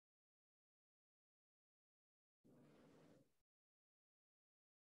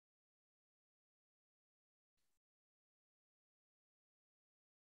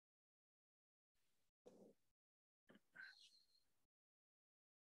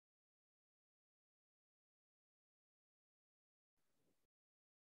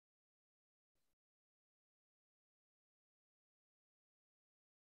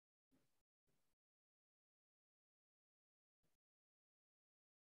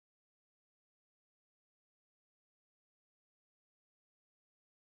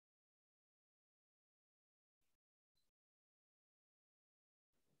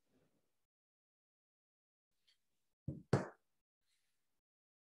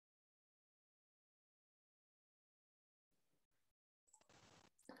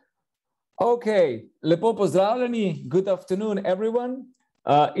Okay, lepo pozdravljeni. Good afternoon, everyone.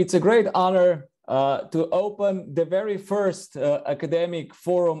 It's a great honor to open the very first academic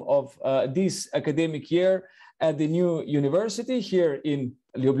forum of this academic year at the new university here in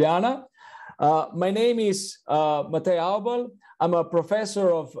Ljubljana. My name is Matej Avbelj. I'm a professor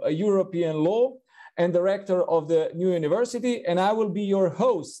of European law and director of the new university, and I will be your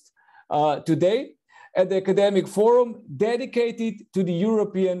host today at the academic forum dedicated to the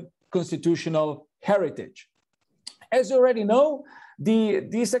European constitutional heritage. As you already know,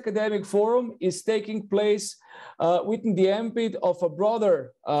 this academic forum is taking place within the ambit of a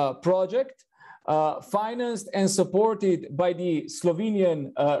broader project financed and supported by the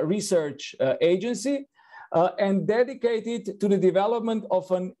Slovenian Research Agency and dedicated to the development of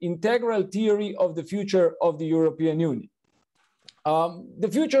an integral theory of the future of the European Union. The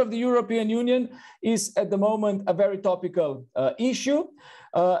future of the European Union is at the moment a very topical issue.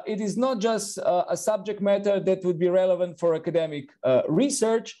 It is not just a subject matter that would be relevant for academic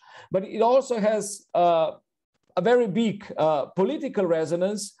research, but it also has a very big political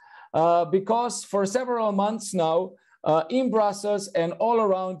resonance because for several months now in Brussels and all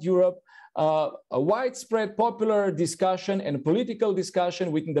around Europe, a widespread popular discussion and political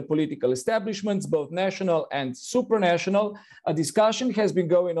discussion within the political establishments, both national and supranational, a discussion has been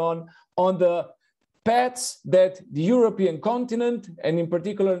going on the paths that the European continent, and in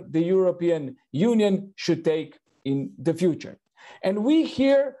particular the European Union, should take in the future. And we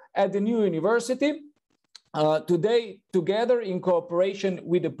here at the new university today, together in cooperation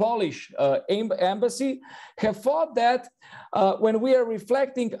with the Polish embassy, have thought that when we are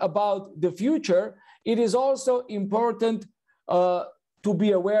reflecting about the future, it is also important to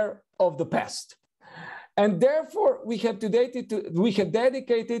be aware of the past. And therefore, we have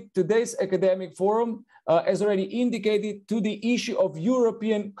dedicated today's academic forum, as already indicated, to the issue of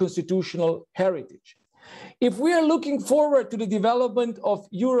European constitutional heritage. If we are looking forward to the development of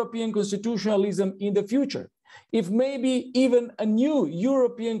European constitutionalism in the future, if maybe even a new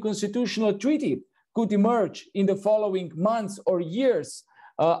European constitutional treaty could emerge in the following months or years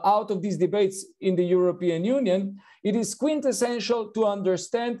out of these debates in the European Union, it is quintessential to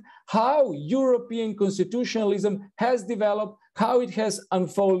understand how European constitutionalism has developed, how it has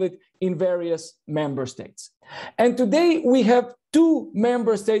unfolded in various member states. And today we have two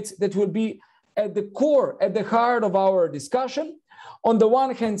member states that will be at the core, at the heart of our discussion. On the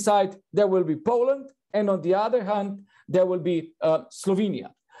one hand side, there will be Poland, and on the other hand, there will be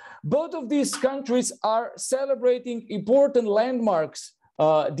Slovenia. Both of these countries are celebrating important landmarks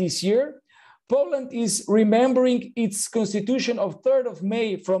this year. Poland is remembering its constitution of 3rd of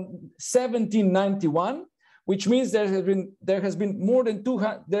May from 1791, which means there has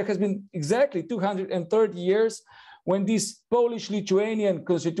been exactly 230 years when this Polish-Lithuanian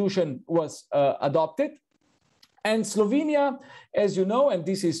constitution was adopted. And Slovenia, as you know, and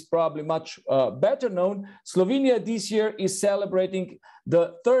this is probably much better known, Slovenia this year is celebrating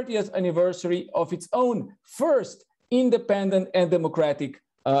the 30th anniversary of its own first independent and democratic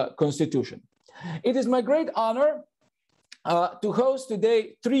constitution. It is my great honor to host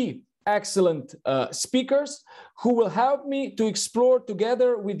today three excellent speakers who will help me to explore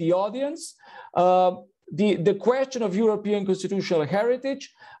together with the audience the question of European constitutional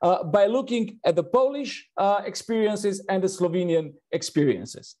heritage by looking at the Polish experiences and the Slovenian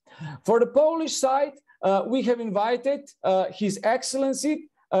experiences. For the Polish side, we have invited His Excellency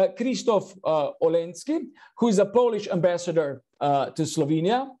Krzysztof Olendzki, who is a Polish ambassador to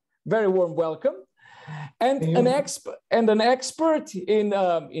Slovenia. Very warm welcome. And an expert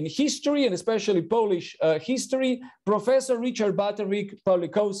in history, and especially Polish history, Professor Richard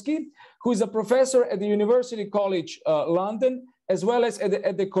Butterwick-Pawlikowski, who is a professor at the University College London, as well as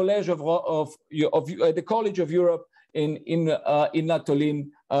at the College of Europe in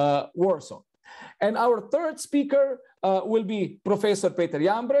Natolin, Warsaw. And our third speaker will be Professor Peter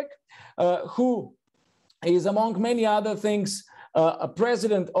Jambrek, who is, among many other things, a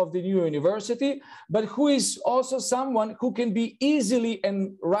president of the new university, but who is also someone who can be easily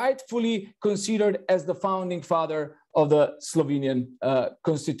and rightfully considered as the founding father of the Slovenian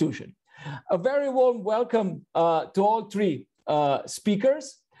constitution. A very warm welcome to all three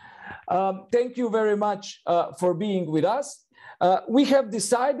speakers. Thank you very much for being with us. We have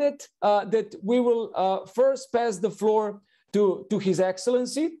decided that we will first pass the floor to His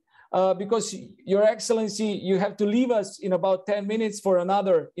Excellency, because Your Excellency, you have to leave us in about 10 minutes for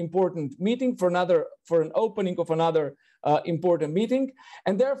another important meeting, for an opening of another important meeting.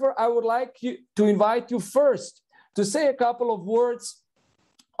 And therefore, I would like to invite you first to say a couple of words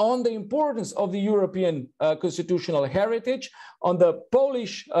on the importance of the European constitutional heritage, on the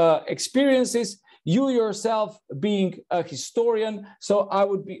Polish experiences, you yourself being a historian. So I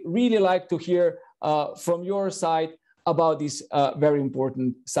would really like to hear from your side about this very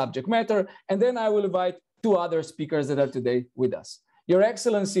important subject matter. And then I will invite two other speakers that are today with us. Your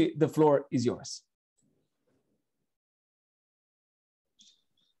Excellency, the floor is yours.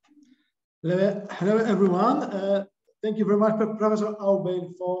 Hello, everyone. Thank you very much, Professor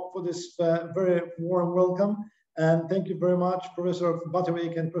Avbelj, for this very warm welcome. And thank you very much, Professor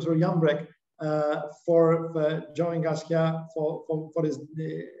Butterwick and Professor Jambrek, for joining us here for this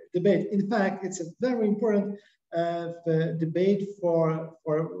debate. In fact, it's a very important debate for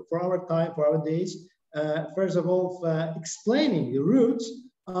our time, for our days. First of all, explaining the roots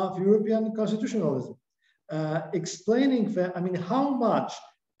of European constitutionalism, explaining, how much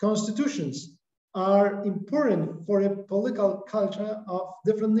constitutions are important for the political culture of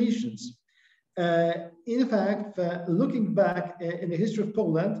different nations. In fact, looking back in the history of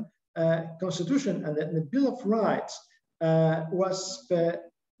Poland, Constitution and the Bill of Rights was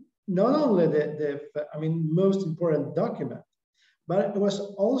not only the most important document, but it was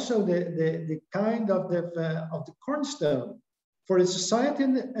also the kind of the cornerstone for the society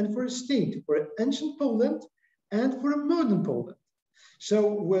and for the state, for ancient Poland and for modern Poland.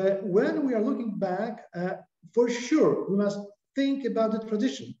 So when we are looking back, for sure, we must think about the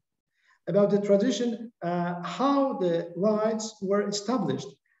tradition, how the rights were established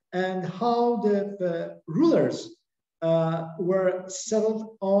and how the rulers were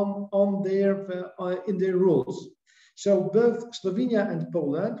settled in their rules. So both Slovenia and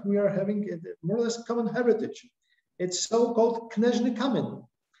Poland, we are having a more or less common heritage. It's so-called knježný kamen,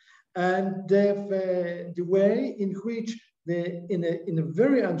 and the way in which in the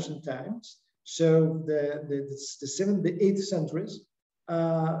very ancient times, so the 7th, the 8th centuries,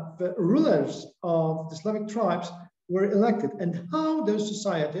 the rulers of the Slavic tribes were elected, and how those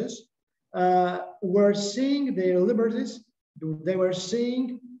societies were seeing their liberties, they were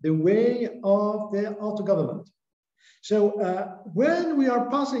seeing the way of the auto-government. So when we are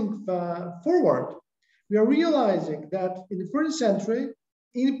passing forward, we are realizing that in the 1st century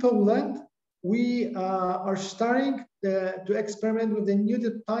in Poland, we are starting to experiment with a new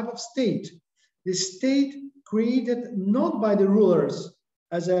type of state. The state created not by the rulers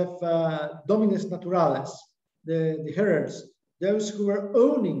as of dominus naturalis, the heirs, those who were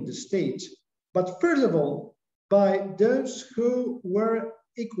owning the state, but first of all, by those who were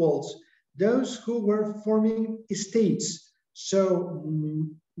equals, those who were forming estates. So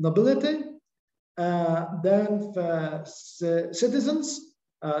nobility, then citizens,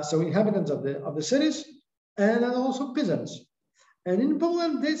 so inhabitants of the cities, and then also peasants. And in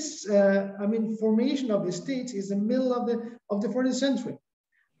Poland, this formation of the states is the middle of the 14th century,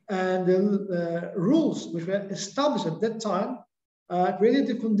 and the rules which were established at that time created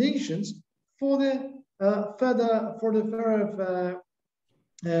the foundations for the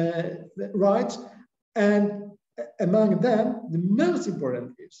rights, and among them, the most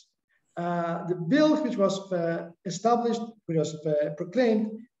important is the bill which was established, which was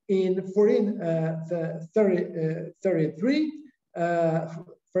proclaimed in 1433,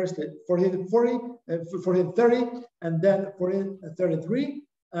 firstly 1430, and then 1433,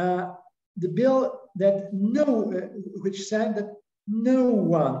 the bill that which said that no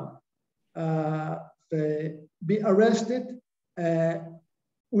one be arrested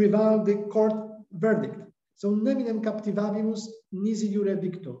without the court verdict. So neminem captivabimus nisi jure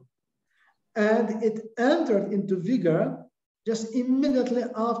victum. And it entered into vigor just immediately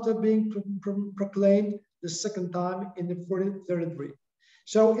after being proclaimed the second time in the 1433.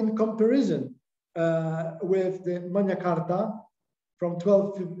 So in comparison with the Magna Carta from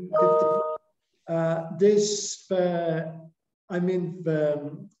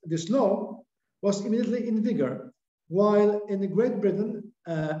 1250, this law was immediately in vigor, while in Great Britain,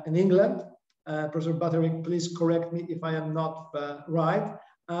 in England, Professor Butterwick, please correct me if I am not right,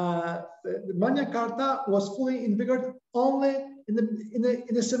 the Magna Carta was fully in vigor only in the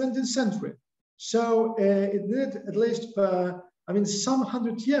 17th century. So it needed at least some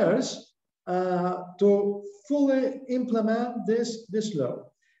 100 years to fully implement this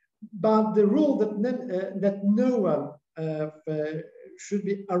law. But the rule that no one should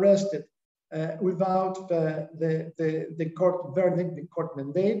be arrested without the court verdict, the court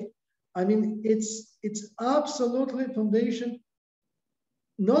mandate, it's absolutely foundation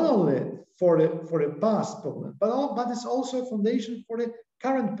not only for the past Poland, but it's also a foundation for the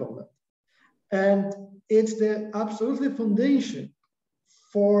current Poland. And it's the absolutely foundation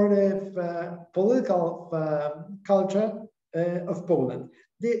for the political culture of Poland.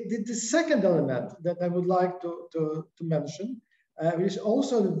 The second element that I would like to mention, which is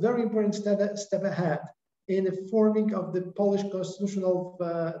also a very important step ahead in the forming of the Polish constitutional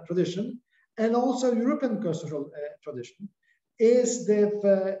tradition and also European constitutional tradition, is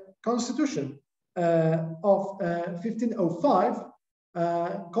the constitution of 1505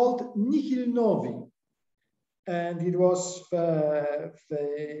 called Nihil Novi. And it was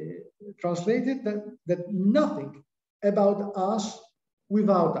translated that nothing about us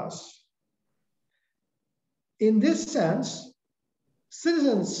without us. In this sense,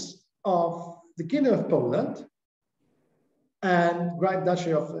 citizens of the Kingdom of Poland and Grand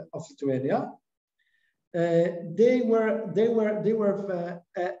Duchy of Lithuania, they were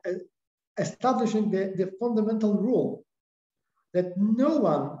establishing the fundamental rule that no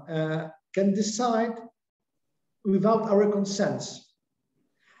one can decide without our consent.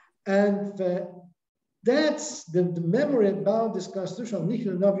 And that's the memory about this constitutional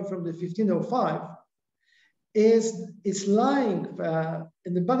Nihil Novi from the 1505 is lying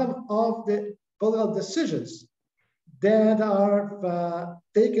in the bottom of the political decisions that are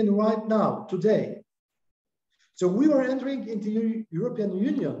taken right now, today. So we were entering into the European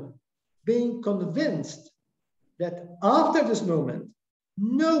Union being convinced that after this moment,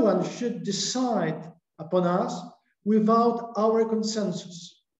 no one should decide upon us without our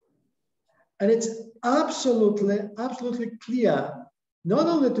consensus. And it's absolutely clear, not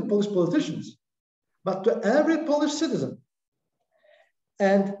only to Polish politicians, but to every Polish citizen.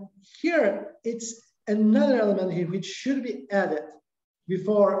 And here it's another element here which should be added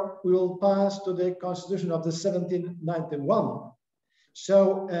before we will pass to the Constitution of the 1791.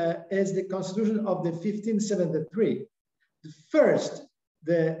 So as the Constitution of the 1573, the first,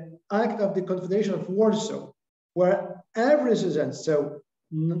 the Act of the Confederation of Warsaw, where every citizen, so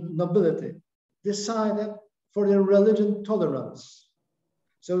nobility, decided for the religion tolerance.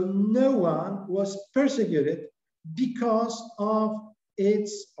 So no one was persecuted because of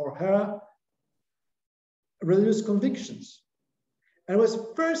its or her religious convictions. And it was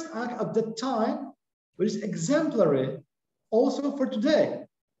the first act of the time, which is exemplary also for today.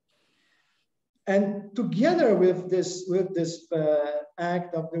 And together with this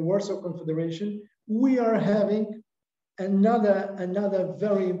act of the Warsaw Confederation, we are having another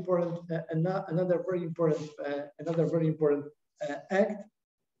very important act.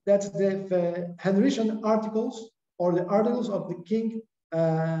 That's the Henrician Articles, or the Articles of the King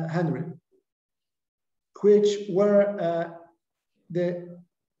Henry, which were the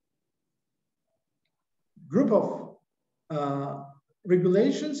group of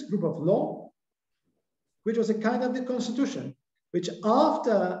regulations, group of law, which was a kind of the constitution, which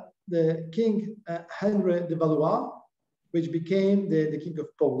after the King Henry de Valois, which became the King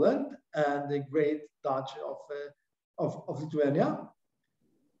of Poland and the Great Duchy of Lithuania,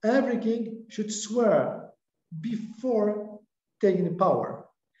 every king should swear before taking the power.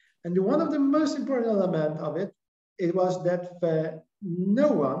 And one of the most important elements of it, it was that no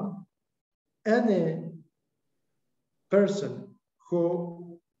one, any person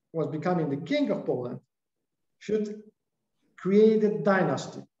who was becoming the king of Poland, should create a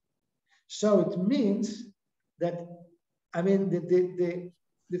dynasty. So it means that, I mean, the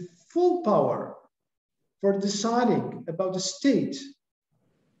full power for deciding about the state,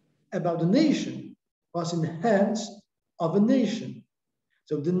 about the nation, was in the hands of a nation.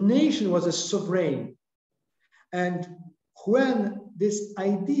 So the nation was a sovereign. And when this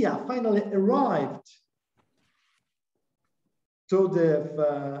idea finally arrived to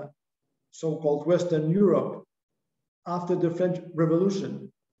the so-called Western Europe after the French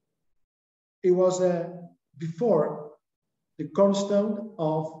Revolution, it was before the cornerstone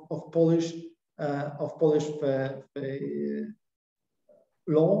of Polish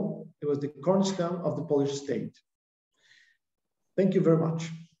law. It was the cornerstone of the Polish state. Thank you very much.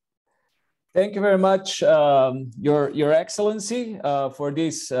 Thank you very much, Your Excellency, for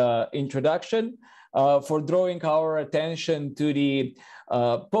this introduction, for drawing our attention to the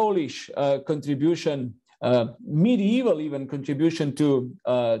Polish contribution, medieval even contribution to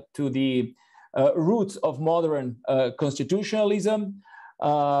the roots of modern constitutionalism.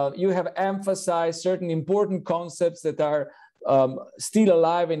 You have emphasized certain important concepts that are still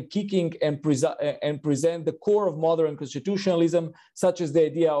alive and kicking and present the core of modern constitutionalism, such as the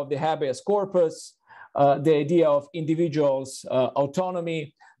idea of the habeas corpus, the idea of individuals'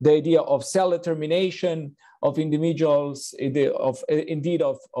 autonomy, the idea of self-determination of individuals,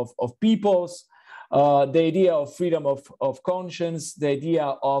 of peoples, the idea of freedom of conscience, the idea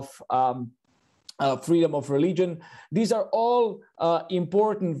of freedom of religion. These are all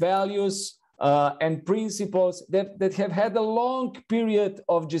important values and principles that have had a long period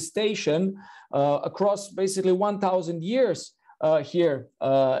of gestation across basically 1,000 years here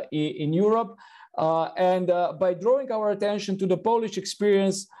in Europe. And by drawing our attention to the Polish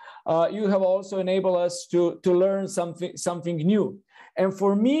experience, you have also enabled us to learn something new. And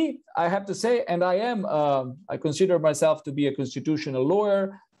for me, I have to say, and I consider myself to be a constitutional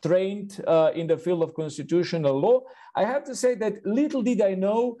lawyer, trained in the field of constitutional law. I have to say that little did I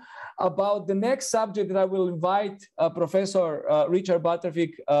know about the next subject that I will invite Professor Richard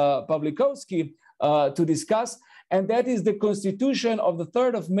Butterwick-Pawlikowski to discuss, and that is the Constitution of the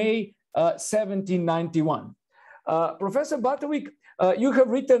 3rd of May, 1791. Professor Butterwick, you have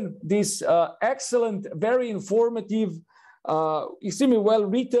written this excellent, very informative, extremely well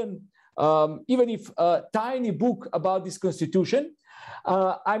written, even if tiny book about this constitution.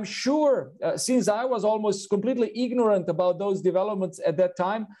 I'm sure, since I was almost completely ignorant about those developments at that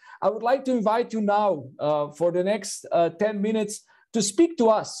time, I would like to invite you now for the next 10 minutes to speak to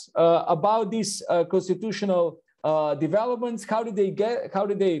us about these constitutional developments. How did they get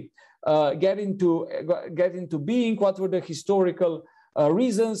into being? What were the historical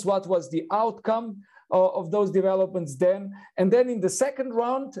reasons? What was the outcome of those developments then? And then in the second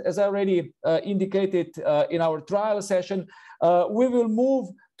round, as I already indicated in our trial session, we will move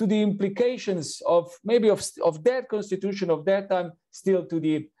to the implications of maybe of that constitution of that time still to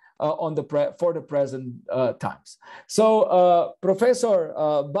the for the present times. So Professor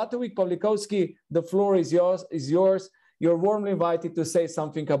Butterwick-Pawlikowski, the floor is yours. You're warmly invited to say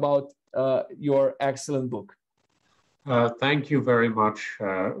something about your excellent book. Thank you very much,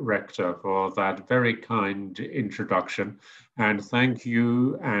 Rector, for that very kind introduction. And thank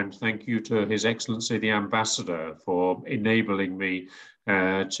you to His Excellency the Ambassador for enabling me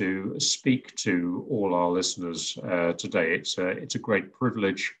to speak to all our listeners today. It's a great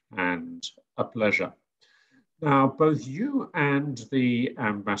privilege and a pleasure. Now, both you and the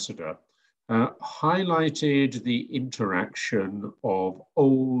Ambassador highlighted the interaction of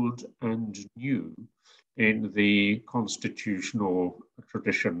old and new in the constitutional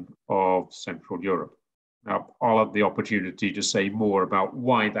tradition of Central Europe. Now, I'll have the opportunity to say more about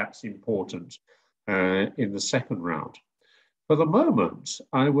why that's important in the second round. For the moment,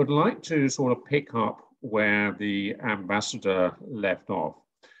 I would like to sort of pick up where the Ambassador left off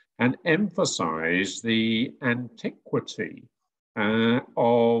and emphasize the antiquity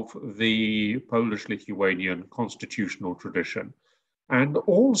of the Polish-Lithuanian constitutional tradition, and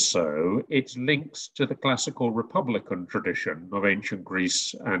also its links to the classical republican tradition of ancient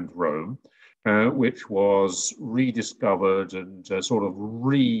Greece and Rome, which was rediscovered and sort of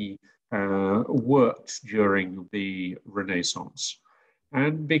reworked during the Renaissance.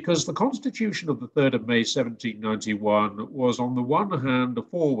 And because the Constitution of the 3rd of May, 1791 was on the one hand a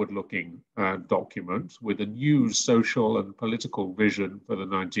forward-looking document with a new social and political vision for the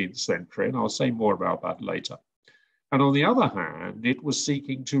 19th century, and I'll say more about that later. And on the other hand, it was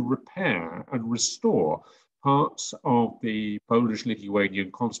seeking to repair and restore parts of the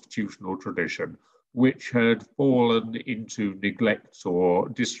Polish-Lithuanian constitutional tradition, which had fallen into neglect or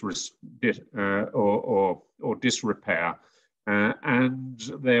disrepair, and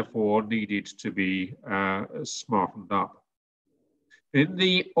therefore needed to be smartened up. In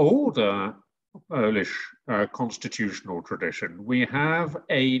the older Polish constitutional tradition, we have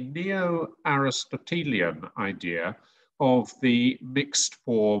a neo-Aristotelian idea of the mixed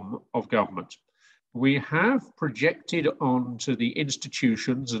form of government. We have projected onto the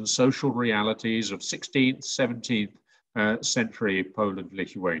institutions and social realities of 16th, 17th century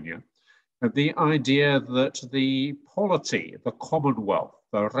Poland-Lithuania the idea that the polity, the commonwealth,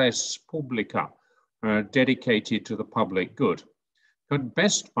 the res publica, dedicated to the public good, can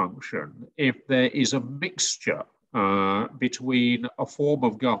best function if there is a mixture between a form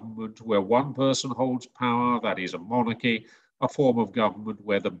of government where one person holds power, that is a monarchy, a form of government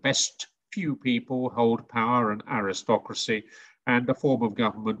where the best few people hold power, an aristocracy, and a form of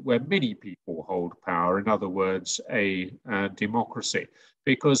government where many people hold power, in other words, a democracy.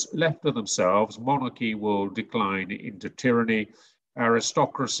 Because left to themselves, monarchy will decline into tyranny,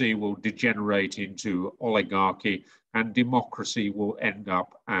 aristocracy will degenerate into oligarchy, and democracy will end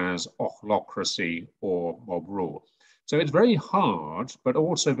up as ochlocracy or mob rule. So it's very hard, but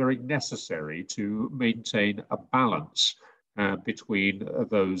also very necessary to maintain a balance between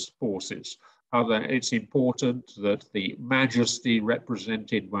those forces. It's important that the majesty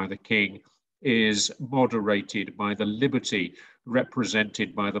represented by the king is moderated by the liberty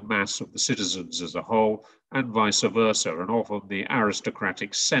represented by the mass of the citizens as a whole, and vice versa. And often the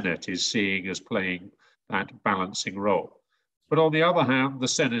aristocratic Senate is seen as playing that balancing role. But on the other hand, the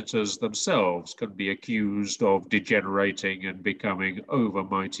senators themselves can be accused of degenerating and becoming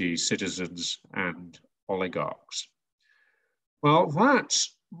overmighty citizens and oligarchs. Well, that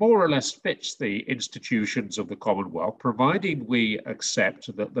more or less fits the institutions of the Commonwealth, providing we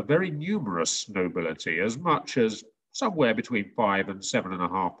accept that the very numerous nobility, as much as somewhere between 5 and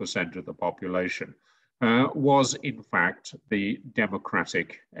 7.5% of the population, was in fact the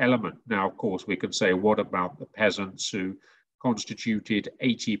democratic element. Now, of course, we can say, what about the peasants who constituted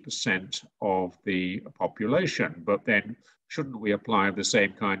 80% of the population? But then shouldn't we apply the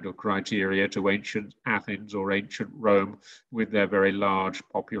same kind of criteria to ancient Athens or ancient Rome with their very large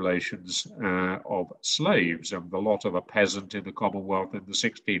populations of slaves? And the lot of a peasant in the Commonwealth in the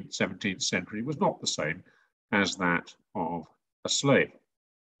 16th, 17th century was not the same as that of a slave.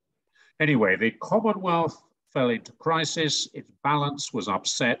 Anyway, the Commonwealth fell into crisis, its balance was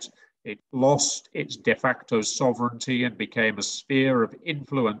upset, it lost its de facto sovereignty and became a sphere of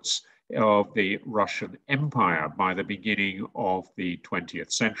influence of the Russian Empire by the beginning of the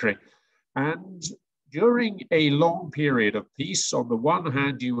 20th century. And during a long period of peace, on the one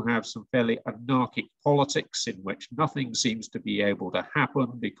hand, you have some fairly anarchic politics in which nothing seems to be able to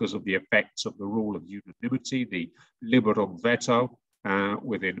happen because of the effects of the rule of unanimity, the liberal veto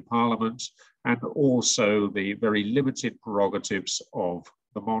within Parliament, and also the very limited prerogatives of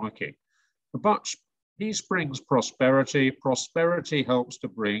the monarchy. But peace brings prosperity. Prosperity helps to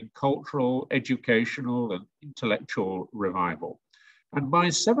bring cultural, educational, and intellectual revival. And by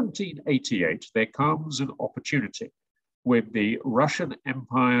 1788, there comes an opportunity with the Russian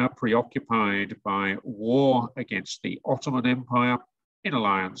Empire preoccupied by war against the Ottoman Empire in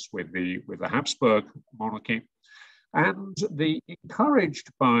alliance with the Habsburg monarchy, and encouraged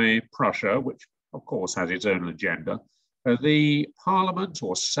by Prussia, which of course has its own agenda. The Parliament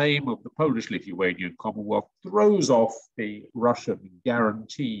or Sejm of the Polish-Lithuanian Commonwealth throws off the Russian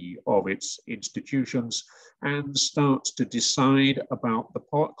guarantee of its institutions and starts to decide about the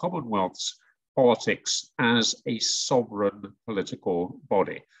Commonwealth's politics as a sovereign political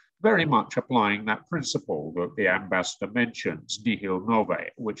body, very much applying that principle that the ambassador mentions, nihil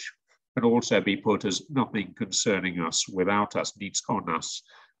novae, which can also be put as nothing concerning us without us, nic o nas,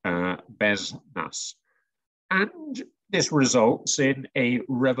 bez nas. And this results in a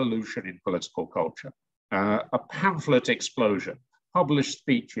revolution in political culture, a pamphlet explosion, published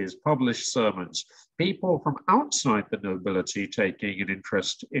speeches, published sermons, people from outside the nobility taking an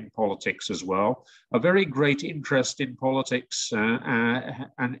interest in politics as well, a very great interest in politics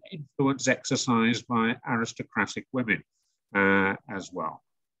and influence exercised by aristocratic women as well.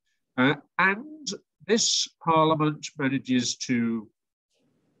 And this Parliament manages to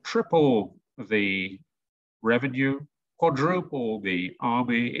triple the revenue, quadruple the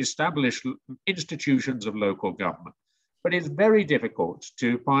army, establish institutions of local government. But it's very difficult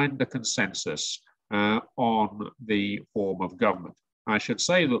to find a consensus on the form of government. I should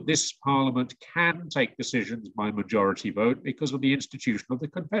say that this Parliament can take decisions by majority vote because of the institution of the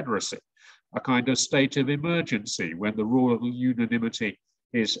Confederacy, a kind of state of emergency when the rule of unanimity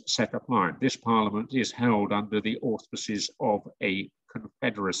is set apart. This Parliament is held under the auspices of a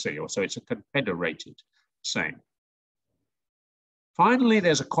confederacy, or so it's a confederated Sejm. Finally,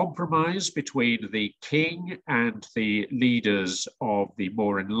 there's a compromise between the king and the leaders of the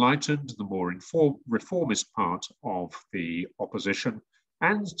more enlightened, the more reformist part of the opposition,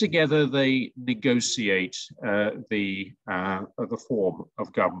 and together they negotiate the form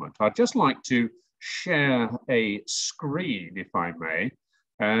of government. I'd just like to share a screen, if I may,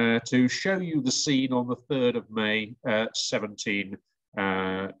 to show you the scene on the 3rd of May,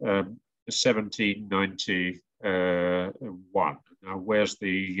 1791. Now, where's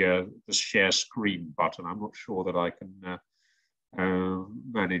the share screen button? I'm not sure that I can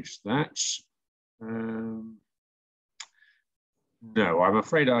manage that. No, I'm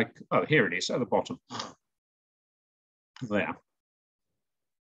afraid oh, here it is at the bottom. There.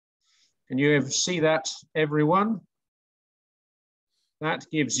 Can you see that, everyone? That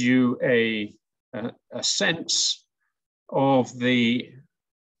gives you a sense of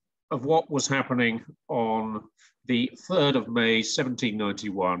what was happening on the 3rd of May,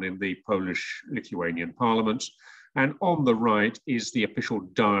 1791 in the Polish-Lithuanian Parliament. And on the right is the official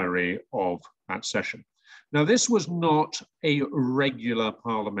diary of that session. Now, this was not a regular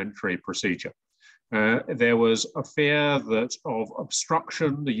parliamentary procedure. There was a fear that of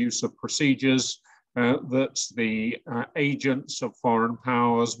obstruction, the use of procedures, that the agents of foreign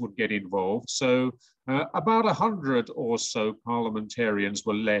powers would get involved. So about 100 or so parliamentarians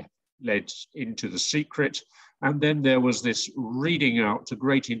were led into the secret. And then there was this reading out to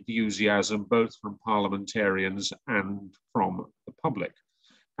great enthusiasm, both from parliamentarians and from the public.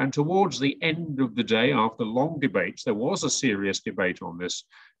 And towards the end of the day, after long debates, there was a serious debate on this.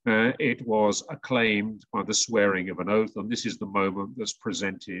 It was acclaimed by the swearing of an oath, and this is the moment that's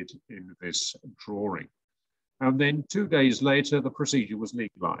presented in this drawing. And then 2 days later, the procedure was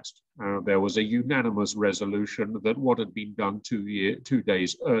legalized. There was a unanimous resolution that what had been done 2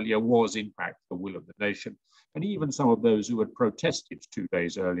 days earlier was in fact the will of the nation. And even some of those who had protested 2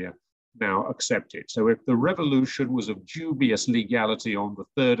 days earlier now accept it. So if the revolution was of dubious legality on the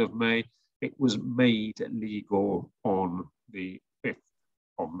 3rd of May, it was made legal on the 5th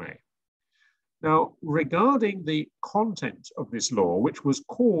of May. Now, regarding the content of this law, which was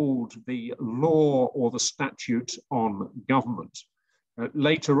called the law or the statute on government,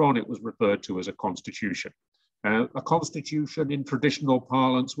 later on it was referred to as a constitution. A constitution in traditional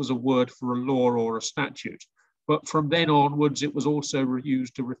parlance was a word for a law or a statute. But from then onwards, it was also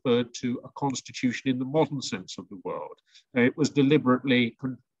used to refer to a constitution in the modern sense of the word. It was deliberately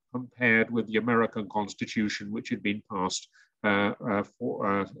compared with the American Constitution, which had been passed 2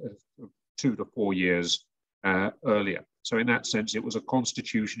 to 4 years earlier. So in that sense, it was a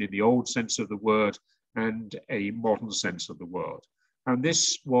constitution in the old sense of the word and a modern sense of the word. And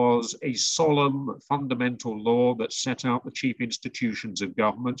this was a solemn fundamental law that set out the chief institutions of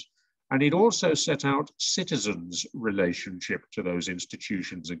government. And it also set out citizens' relationship to those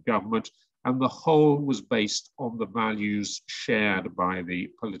institutions of government. And the whole was based on the values shared by the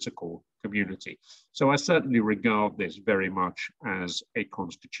political community. So I certainly regard this very much as a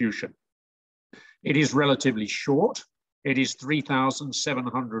constitution. It is relatively short. It is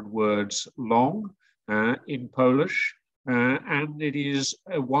 3,700 words long in Polish, and it is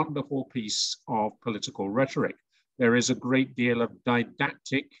a wonderful piece of political rhetoric. There is a great deal of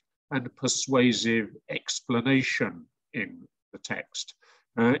didactic and persuasive explanation in the text.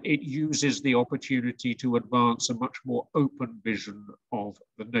 It uses the opportunity to advance a much more open vision of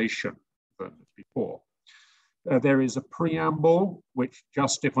the nation than before. There is a preamble which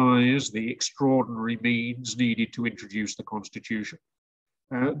justifies the extraordinary means needed to introduce the Constitution.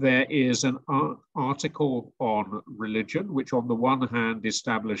 There is an article on religion, which on the one hand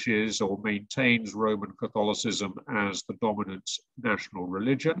establishes or maintains Roman Catholicism as the dominant national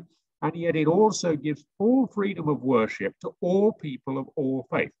religion, and yet it also gives full freedom of worship to all people of all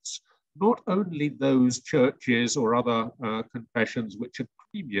faiths, not only those churches or other confessions which had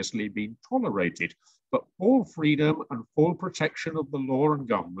previously been tolerated, but full freedom and full protection of the law and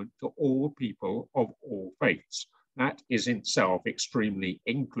government to all people of all faiths. That is in itself extremely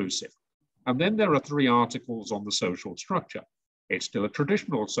inclusive. And then there are 3 articles on the social structure. It's still a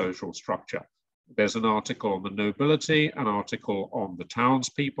traditional social structure. There's an article on the nobility, an article on the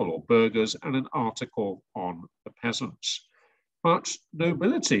townspeople or burghers, and an article on the peasants. But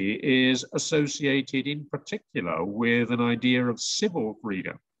nobility is associated in particular with an idea of civil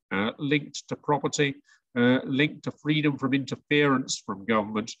freedom, linked to property, linked to freedom from interference from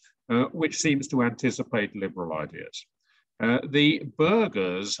government, which seems to anticipate liberal ideas. The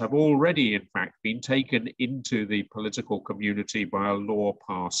burghers have already, in fact, been taken into the political community by a law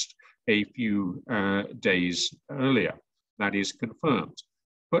passed a few days earlier. That is confirmed.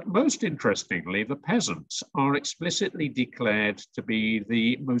 But most interestingly, the peasants are explicitly declared to be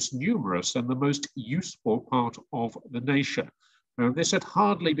the most numerous and the most useful part of the nation. This had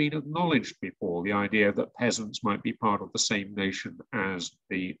hardly been acknowledged before, the idea that peasants might be part of the same nation as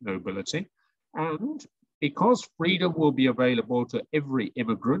the nobility. And because freedom will be available to every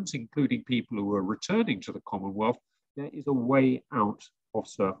immigrant, including people who are returning to the Commonwealth, there is a way out of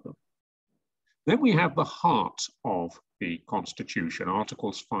serfdom. Then we have the heart of the Constitution,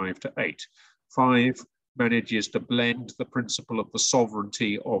 Articles 5 to 8. 5 manages to blend the principle of the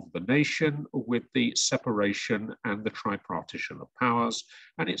sovereignty of the nation with the separation and the tripartition of powers,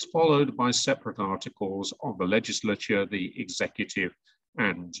 and it's followed by separate articles on the legislature, the executive,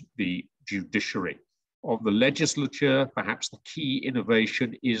 and the judiciary. On the legislature, perhaps the key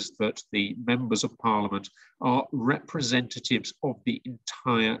innovation is that the members of parliament are representatives of the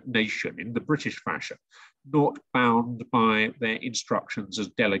entire nation in the British fashion, not bound by their instructions as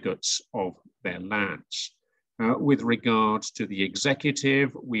delegates of their lands. With regards to the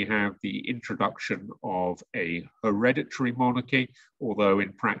executive, we have the introduction of a hereditary monarchy, although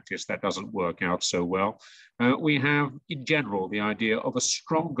in practice that doesn't work out so well. We have, in general, the idea of a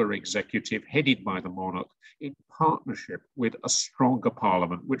stronger executive headed by the monarch in partnership with a stronger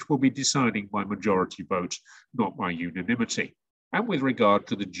parliament, which will be deciding by majority vote, not by unanimity. And with regard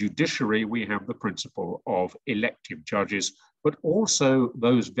to the judiciary, we have the principle of elective judges, but also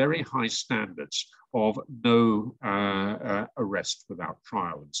those very high standards of no arrest without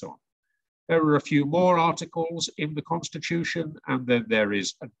trial and so on. There are a few more articles in the Constitution, and then there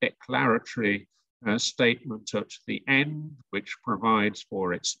is a declaratory statement at the end, which provides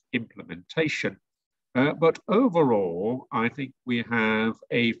for its implementation. But overall, I think we have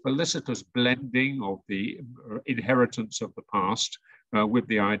a felicitous blending of the inheritance of the past with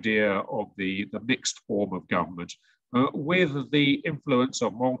the idea of the mixed form of government, with the influence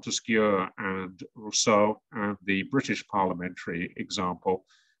of Montesquieu and Rousseau and the British parliamentary example.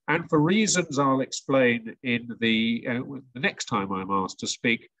 And for reasons I'll explain in the next time I'm asked to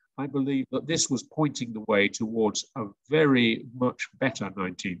speak, I believe that this was pointing the way towards a very much better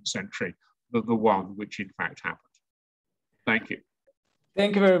 19th century than the one which in fact happened. Thank you.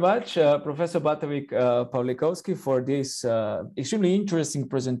 Thank you very much, Professor Butterwick-Pawlikowski, for this extremely interesting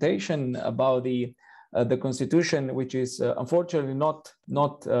presentation about the Constitution, which is unfortunately not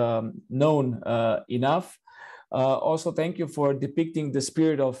known enough. Also, thank you for depicting the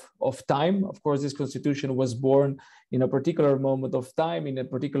spirit of time. Of course, this Constitution was born in a particular moment of time, in a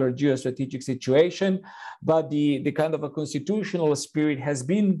particular geostrategic situation, but the kind of a constitutional spirit has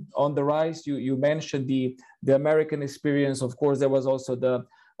been on the rise. You mentioned the American experience. Of course, there was also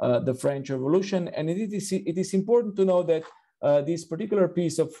the French Revolution, and it is important to know that this particular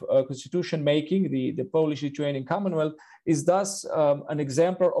piece of constitution making, the Polish-Lithuanian Commonwealth, is thus an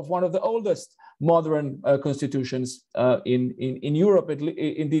example of one of the oldest modern constitutions in Europe,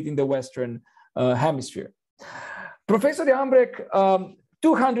 indeed in the Western Hemisphere. Professor Avbelj,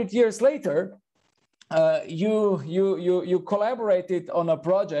 200 years later, you collaborated on a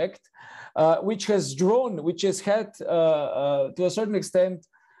project which has had to a certain extent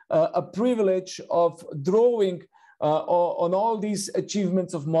a privilege of drawing on all these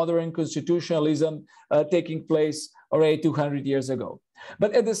achievements of modern constitutionalism taking place already 200 years ago.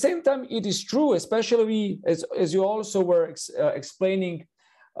 But at the same time, it is true, especially as you also were explaining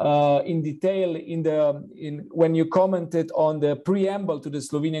in detail when you commented on the preamble to the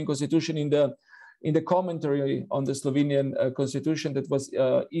Slovenian constitution in the commentary on the Slovenian constitution that was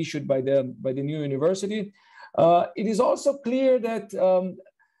issued by the new university. It is also clear that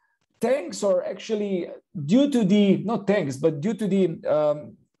thanks, or actually due to the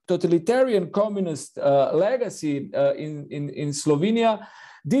totalitarian communist legacy in Slovenia,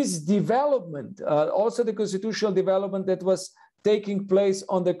 this development, also the constitutional development that was taking place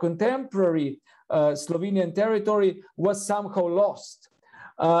on the contemporary Slovenian territory, was somehow lost.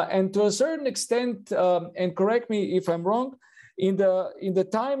 And to a certain extent, and correct me if I'm wrong, in the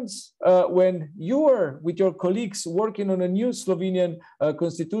times when you were with your colleagues working on a new Slovenian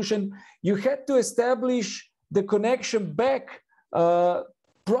constitution, you had to establish the connection back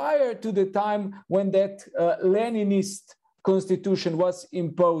prior to the time when that Leninist constitution was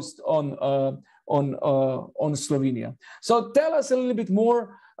imposed on Slovenia. So tell us a little bit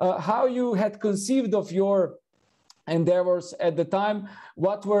more how you had conceived of your endeavors at the time,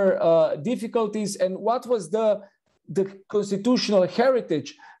 what were difficulties, and what was the constitutional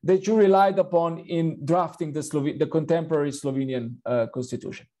heritage that you relied upon in drafting the contemporary Slovenian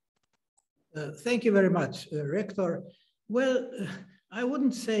constitution. Thank you very much, Rector. Well, I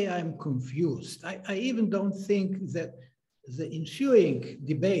wouldn't say I'm confused. I even don't think that the ensuing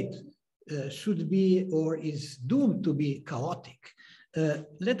debate should be or is doomed to be chaotic.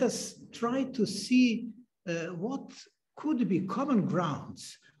 Let us try to see what could be common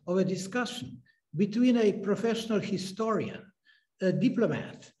grounds of a discussion between a professional historian, a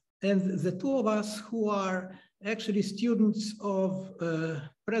diplomat, and the two of us who are actually students of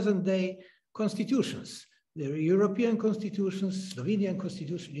present-day constitutions, the European constitutions, Slovenian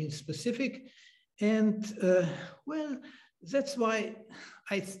constitution in specific. And well, that's why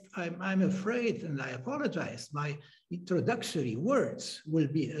I'm afraid, and I apologize, my introductory words will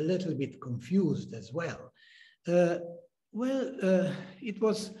be a little bit confused as well. It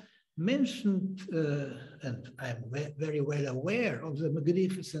was mentioned, and I'm very well aware of the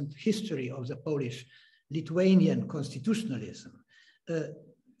magnificent history of the Polish-Lithuanian constitutionalism.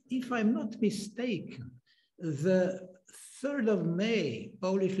 If I'm not mistaken, the 3rd of May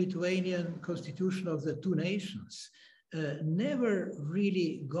Polish-Lithuanian constitution of the two nations never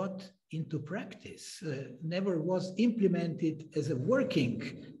really got into practice, never was implemented as a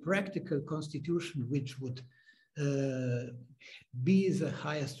working, practical constitution which would be the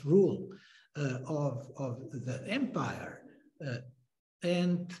highest rule of the empire.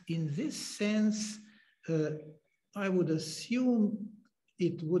 And in this sense, I would assume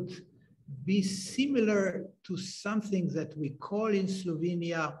it would be similar to something that we call in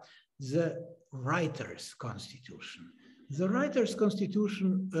Slovenia the writer's constitution. The writer's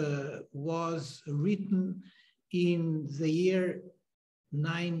constitution was written in the year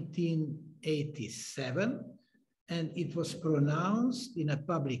 1987, and it was pronounced in a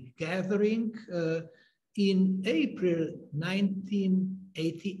public gathering in April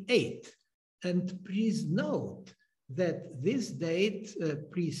 1988. And please note that this date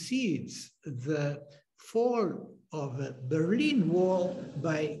precedes the fall of the Berlin Wall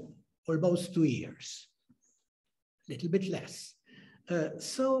by almost 2 years, a little bit less.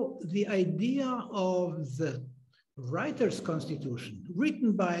 So the idea of the writer's constitution,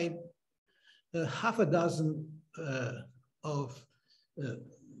 written by half a dozen of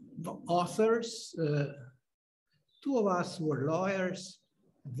authors, 2 of us were lawyers,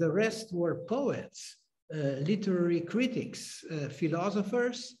 the rest were poets, literary critics,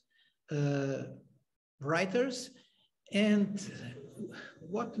 philosophers, writers. And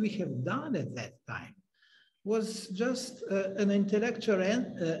what we have done at that time was just an intellectual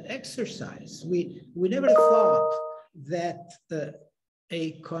exercise. We never thought that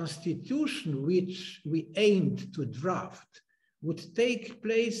a constitution which we aimed to draft would take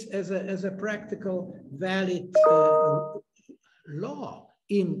place as a practical, valid law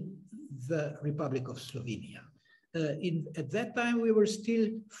in the Republic of Slovenia. At that time, we were still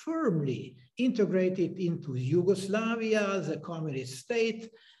firmly integrated into Yugoslavia, the communist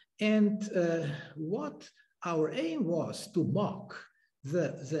state, and what our aim was to mock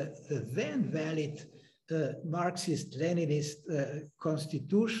the then valid Marxist-Leninist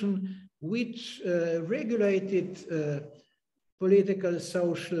constitution, which regulated political,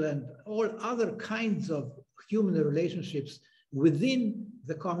 social, and all other kinds of human relationships within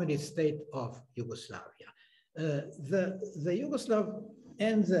the communist state of Yugoslavia. The Yugoslav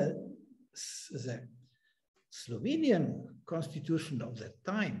and the Slovenian constitution of that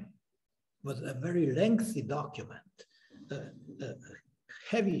time was a very lengthy document, a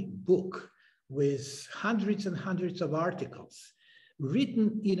heavy book with hundreds and hundreds of articles,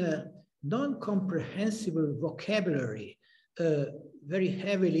 written in a non-comprehensible vocabulary, very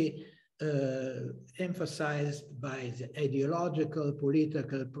heavily emphasized by the ideological,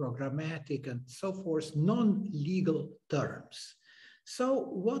 political, programmatic, and so forth, non-legal terms. So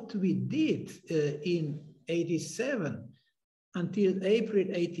what we did in 87 until April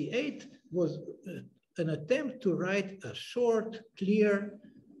 88 was an attempt to write a short, clear,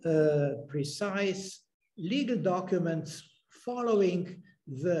 precise legal documents following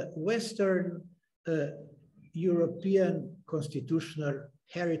the Western European constitutional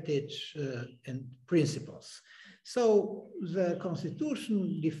heritage and principles. So the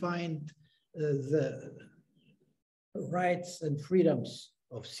constitution defined the rights and freedoms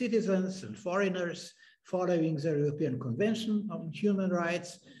of citizens and foreigners following the European Convention on Human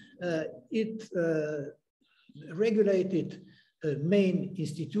Rights. It regulated main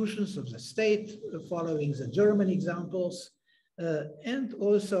institutions of the state following the German examples, and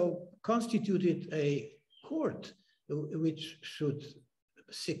also constituted a court which should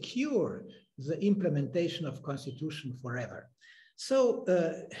secure the implementation of constitution forever. So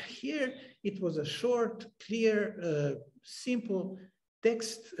here it was a short, clear, simple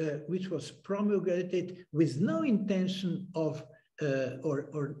text which was promulgated with no intention of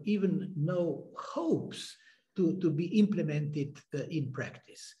or even no hopes to be implemented in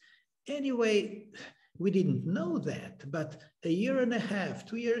practice. Anyway, we didn't know that, but a year and a half,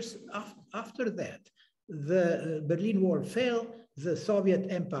 2 years after that, the Berlin Wall fell, the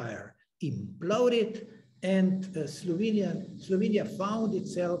Soviet Empire imploded, and Slovenia found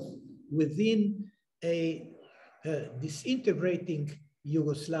itself within a disintegrating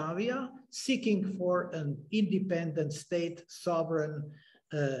Yugoslavia, seeking for an independent state, sovereign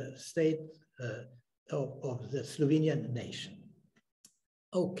state of the Slovenian nation.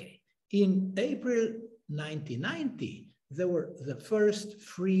 Okay, in April 1990, there were the first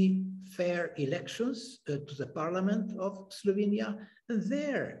free, fair elections to the parliament of Slovenia. And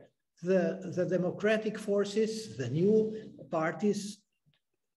there, the democratic forces, the new parties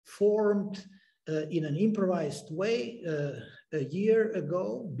formed in an improvised way a year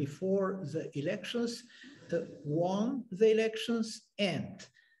ago before the elections, won the elections, and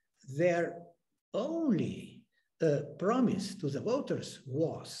their only promise to the voters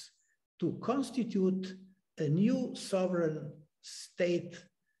was to constitute a new sovereign state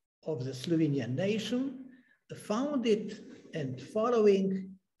of the Slovenian nation, founded and following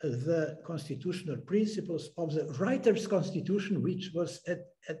the constitutional principles of the writer's constitution, which was at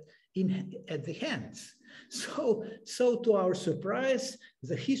the hands. So to our surprise,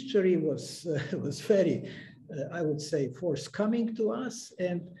 the history was very, I would say, forthcoming to us,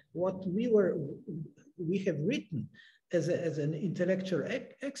 and what we have written as an intellectual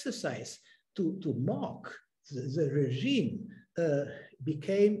exercise to mock the regime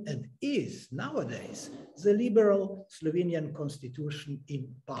became and is nowadays the liberal Slovenian constitution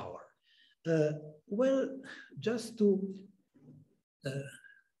in power. Well, just to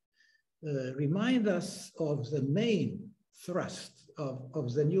remind us of the main thrust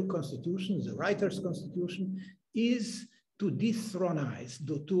of the new constitution, the writer's constitution, is to dethronize,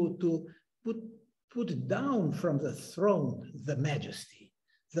 to put down from the throne the majesty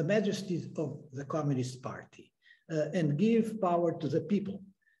of the Communist Party, and give power to the people.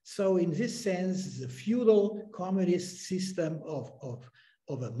 So in this sense, the feudal communist system of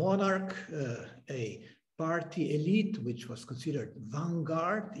a monarch, a party elite, which was considered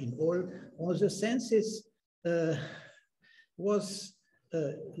vanguard in all the senses, was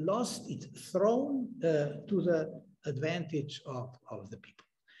lost its throne to the advantage of the people.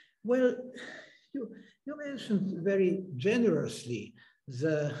 Well, you mentioned very generously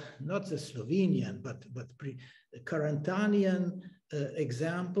not the Slovenian, but Carantanian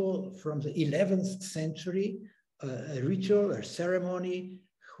example from the 11th century, a ritual or ceremony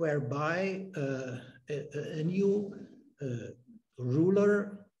whereby a new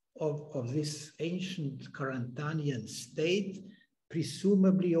ruler of this ancient Carantanian state,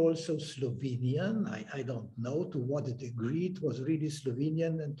 presumably also Slovenian. I don't know to what degree it was really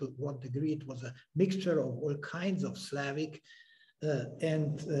Slovenian and to what degree it was a mixture of all kinds of Slavic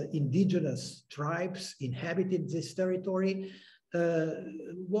and indigenous tribes inhabited this territory,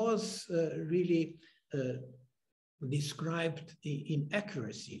 was really described in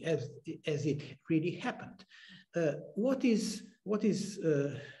accuracy as it really happened. What is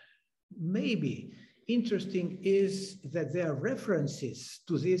maybe interesting is that there are references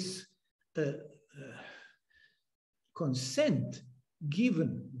to this consent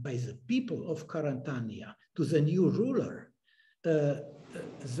given by the people of Carantania to the new ruler.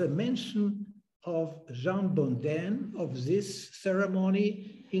 The mention of Jean Bondain of this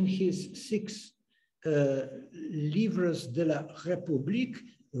ceremony in his 6 Livres de la République,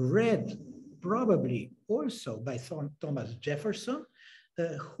 read probably also by Thomas Jefferson,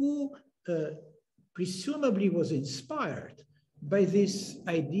 who presumably was inspired by this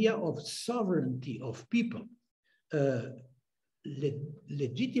idea of sovereignty of people,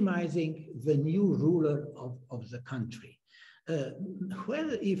 legitimizing the new ruler of the country.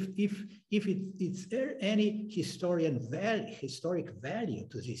 Well, if it's there any historic value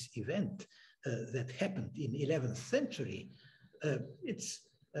to this event that happened in 11th century, it's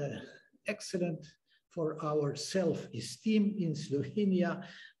excellent for our self-esteem in Slovenia,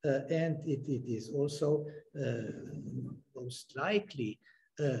 and it is also most likely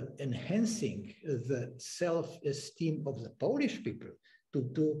enhancing the self-esteem of the Polish people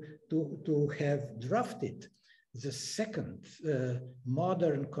to have drafted the second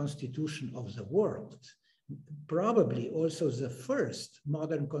modern constitution of the world, probably also the first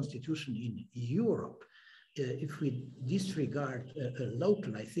modern constitution in Europe. If we disregard a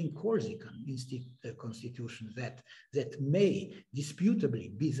local, I think, Corsican constitution that may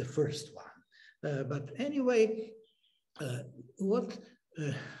disputably be the first one. But anyway, what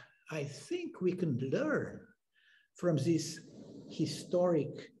I think we can learn from these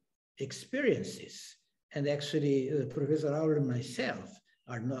historic experiences, and actually Professor Avbelj and myself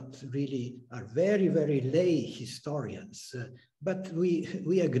are very, very lay historians, but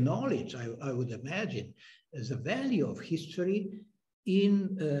we acknowledge, I would imagine, the value of history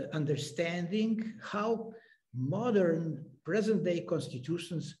in understanding how modern present-day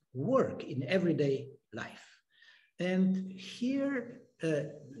constitutions work in everyday life. And here,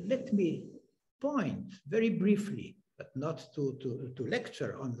 let me point very briefly, but not to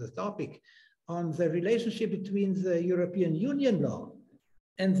lecture on the topic, on the relationship between the European Union law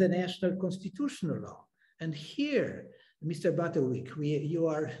and the national constitutional law. And here, Mr. Butterwick, you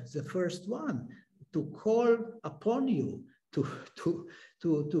are the first one to call upon you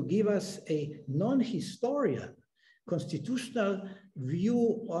to give us a non-historian constitutional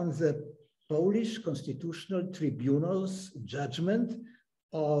view on the Polish Constitutional Tribunal's judgment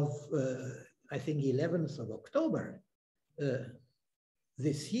of, I think, 11th of October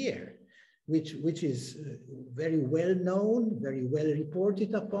this year, which is very well known, very well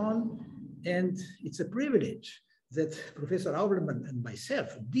reported upon, and it's a privilege that Professor Avbelj and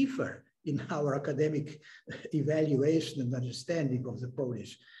myself differ in our academic evaluation and understanding of the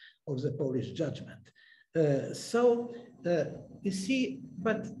Polish judgment. You see,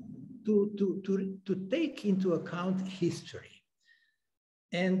 but to take into account history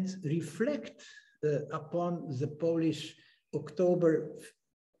and reflect upon the Polish October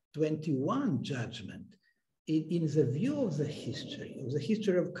 21 judgment in the view of the history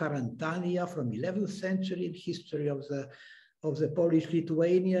of Karantania from 11th century, and history of the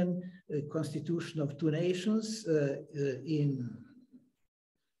Polish-Lithuanian constitution of two nations in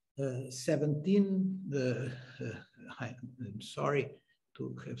 17. I'm sorry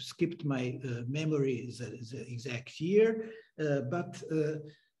to have skipped my memory the exact year, but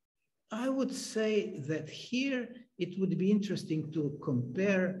I would say that here it would be interesting to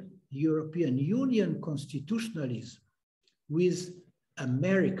compare European Union constitutionalism with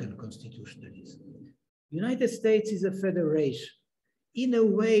American constitutionalism. United States is a federation. In a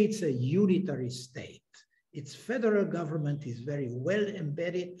way, it's a unitary state. Its federal government is very well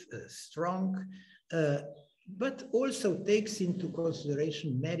embedded, strong, but also takes into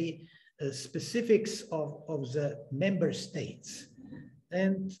consideration many specifics of the member states.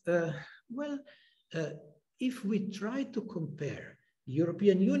 And if we try to compare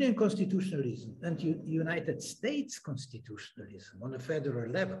European Union constitutionalism and United States constitutionalism on a federal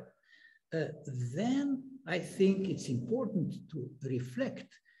level, then I think it's important to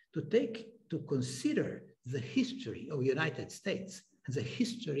reflect, to consider the history of United States and the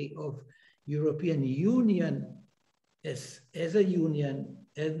history of European Union as a union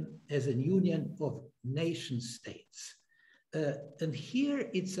and as a union of nation states. And here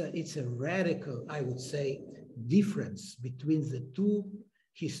it's a radical, I would say, difference between the two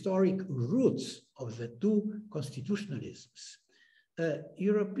historic roots of the two constitutionalisms.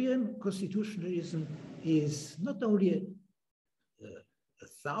 European constitutionalism is not only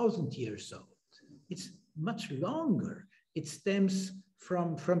 1,000 years old, it's much longer. It stems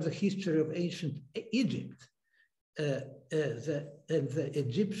from the history of ancient Egypt, the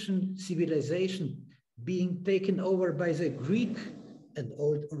Egyptian civilization being taken over by the Greek and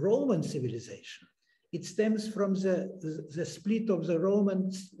old Roman civilization. It stems from the split of the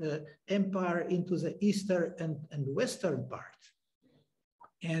Roman Empire into the eastern and western part.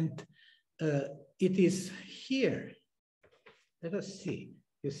 And it is here, let us see.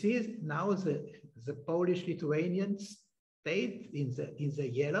 You see now the Polish-Lithuanian state in the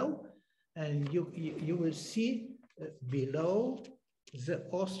yellow, and you will see below the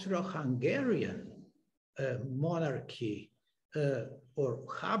Austro-Hungarian monarchy or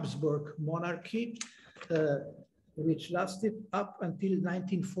Habsburg monarchy, which lasted up until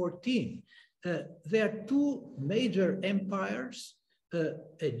 1914. There are two major empires,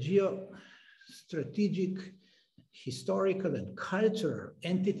 geostrategic, historical, and cultural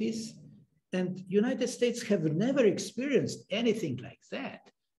entities, and United States have never experienced anything like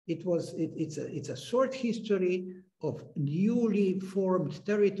that. It's a short history of newly formed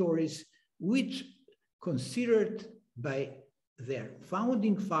territories, which considered by their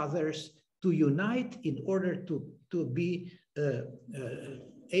founding fathers to unite in order to be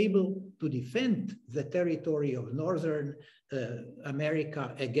able to defend the territory of Northern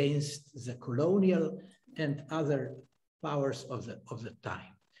America against the colonial and other powers of the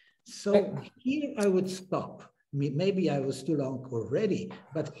time. So here I would stop. Maybe I was too long already,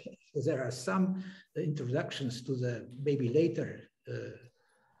 but there are some introductions to the maybe later.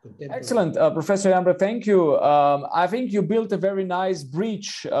 Excellent, Professor Avbelj, thank you. I think you built a very nice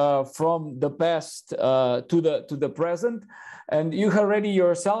bridge from the past to the present, and you already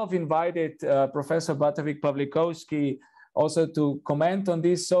yourself invited Professor Butterwick-Pawlikowski also to comment on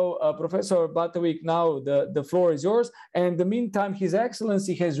this. So, Professor Butterwick, now the floor is yours. And in the meantime, His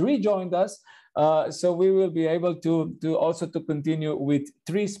Excellency has rejoined us. So we will be able to also continue with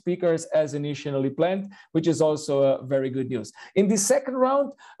 3 speakers as initially planned, which is also very good news. In the second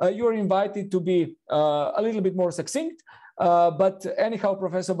round, you're invited to be a little bit more succinct. But anyhow,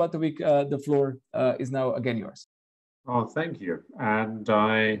 Professor Butterwick, the floor is now again yours. Oh, thank you. And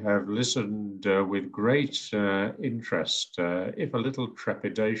I have listened with great interest, if a little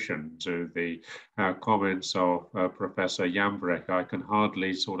trepidation, to the comments of Professor Avbelj. I can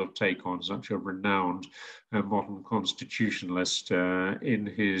hardly sort of take on such a renowned modern constitutionalist in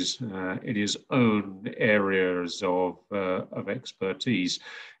his own areas of expertise.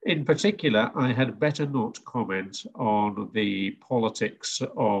 In particular, I had better not comment on the politics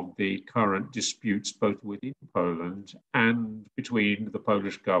of the current disputes both within Poland and between the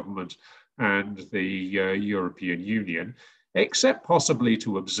Polish government and the European Union. except possibly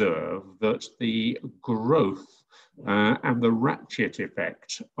to observe that the growth and the ratchet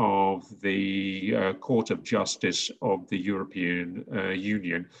effect of the Court of Justice of the European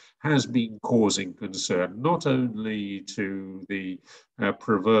Union has been causing concern, not only to the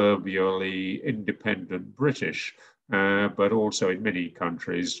proverbially independent British, but also in many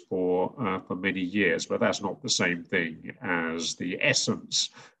countries for many years. But that's not the same thing as the essence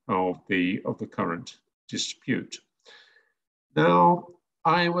of the current dispute. Now,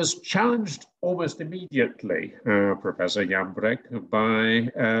 I was challenged almost immediately, Professor Avbelj,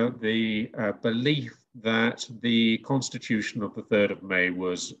 by the belief that the Constitution of the 3rd of May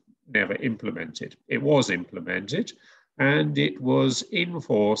was never implemented. It was implemented, and it was in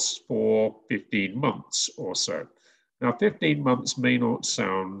force for 15 months or so. Now, 15 months may not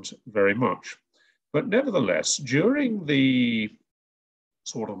sound very much, but nevertheless, during the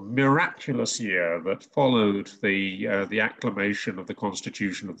sort of miraculous year that followed the acclamation of the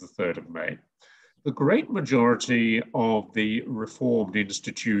Constitution of the 3rd of May, the great majority of the reformed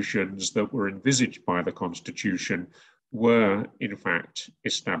institutions that were envisaged by the Constitution were, in fact,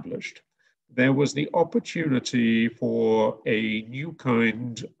 established. There was the opportunity for a new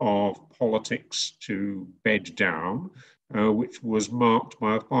kind of politics to bed down, which was marked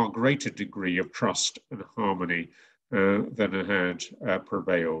by a far greater degree of trust and harmony than had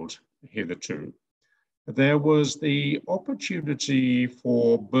prevailed hitherto. There was the opportunity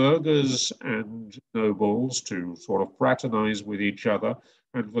for burghers and nobles to sort of fraternize with each other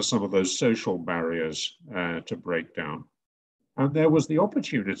and for some of those social barriers to break down. And there was the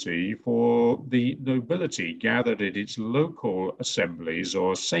opportunity for the nobility gathered at its local assemblies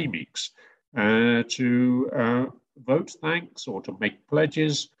or sejmiks to vote thanks or to make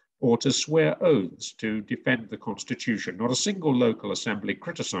pledges or to swear oaths to defend the Constitution. Not a single local assembly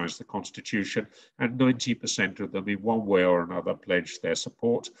criticized the Constitution, and 90% of them in one way or another pledged their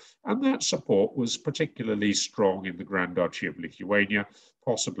support. And that support was particularly strong in the Grand Duchy of Lithuania,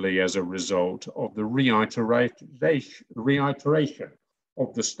 possibly as a result of the reiteration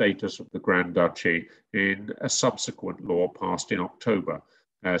of the status of the Grand Duchy in a subsequent law passed in October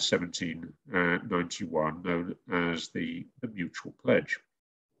 1791, known as the Mutual Pledge.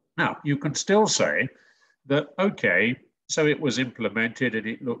 Now, you can still say that, okay, so it was implemented and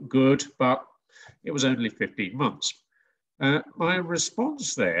it looked good, but it was only 15 months. My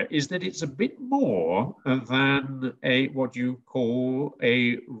response there is that it's a bit more than what you call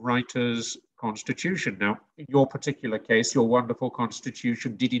a writer's constitution. Now, in your particular case, your wonderful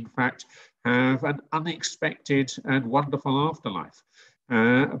constitution did in fact have an unexpected and wonderful afterlife.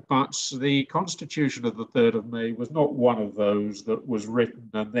 But the Constitution of the 3rd of May was not one of those that was written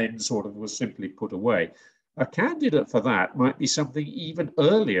and then sort of was simply put away. A candidate for that might be something even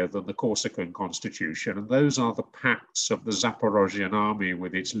earlier than the Corsican Constitution, and those are the pacts of the Zaporožian army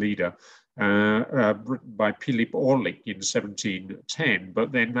with its leader, written by Filip Orlik in 1710,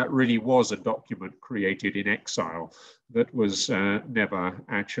 but then that really was a document created in exile that was never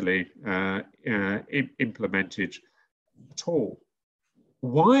actually implemented at all.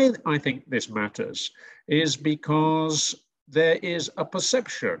 Why I think this matters is because there is a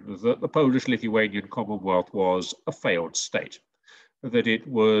perception that the Polish-Lithuanian Commonwealth was a failed state, that it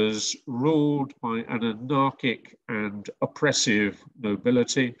was ruled by an anarchic and oppressive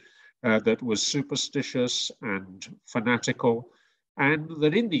nobility that was superstitious and fanatical, and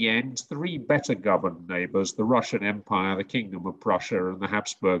that in the end, three better governed neighbors, the Russian Empire, the Kingdom of Prussia, and the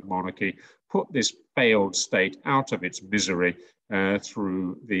Habsburg monarchy, put this failed state out of its misery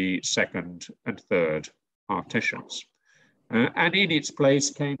through the second and third partitions. And in its place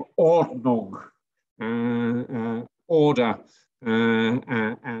came Ordnung, order,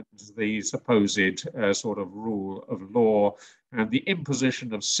 and the supposed sort of rule of law, and the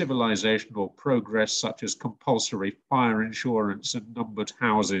imposition of civilizational progress such as compulsory fire insurance and numbered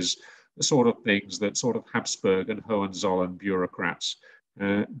houses, the sort of things that sort of Habsburg and Hohenzollern bureaucrats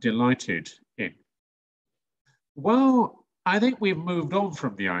delighted in. Well, I think we've moved on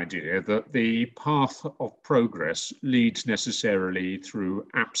from the idea that the path of progress leads necessarily through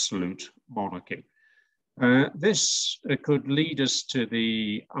absolute monarchy. This could lead us to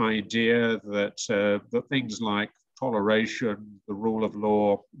the idea that, that things like toleration, the rule of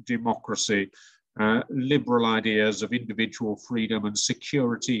law, democracy, liberal ideas of individual freedom and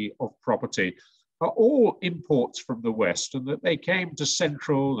security of property are all imports from the West, and that they came to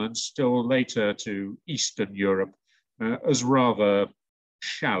Central and still later to Eastern Europe as rather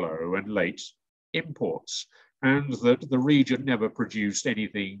shallow and late imports, and that the region never produced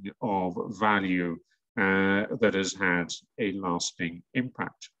anything of value that has had a lasting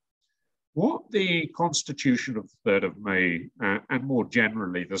impact. What the Constitution of the 3rd of May and more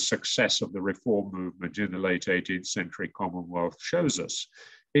generally the success of the reform movement in the late 18th century Commonwealth shows us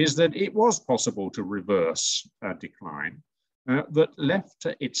is that it was possible to reverse a decline that left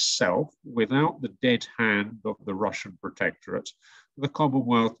to itself, without the dead hand of the Russian protectorate, the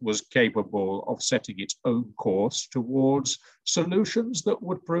Commonwealth was capable of setting its own course towards solutions that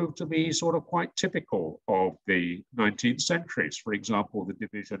would prove to be sort of quite typical of the 19th centuries. For example, the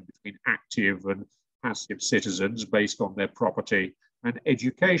division between active and passive citizens based on their property and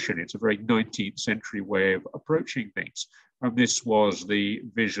education. It's a very 19th century way of approaching things. And this was the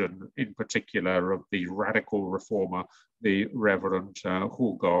vision in particular of the radical reformer, the Reverend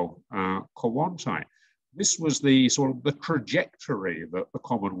Hugo Kołłątaj. This was the sort of the trajectory that the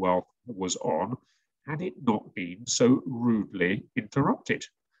Commonwealth was on, had it not been so rudely interrupted.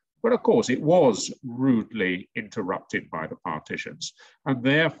 But of course, it was rudely interrupted by the partitions, and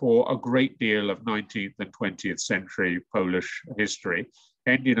therefore a great deal of 19th and 20th century Polish history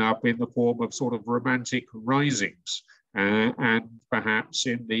ended up in the form of sort of romantic risings, and perhaps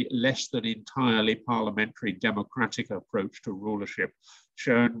in the less than entirely parliamentary democratic approach to rulership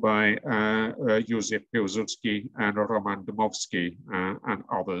shown by Józef Piłsudski and Roman Dmowski and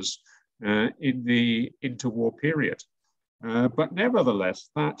others in the interwar period. But nevertheless,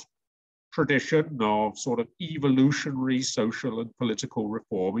 that tradition of sort of evolutionary social and political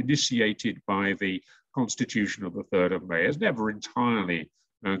reform initiated by the Constitution of the 3rd of May has never entirely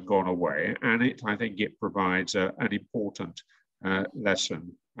gone away, and I think it provides an important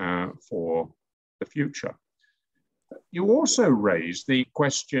lesson for the future. You also raised the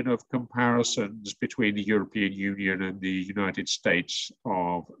question of comparisons between the European Union and the United States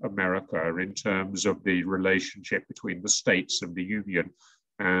of America in terms of the relationship between the states of the Union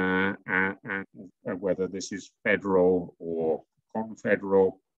and whether this is federal or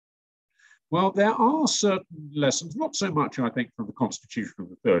confederal. Well, there are certain lessons, not so much, I think, from the Constitution of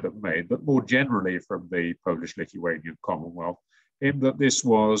the 3rd of May, but more generally from the Polish-Lithuanian Commonwealth, in that this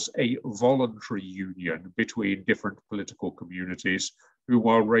was a voluntary union between different political communities who,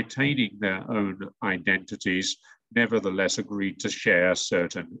 while retaining their own identities, nevertheless agreed to share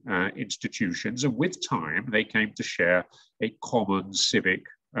certain institutions. And with time, they came to share a common civic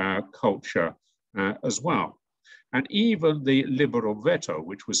culture as well. And even the liberal veto,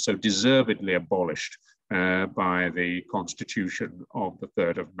 which was so deservedly abolished by the Constitution of the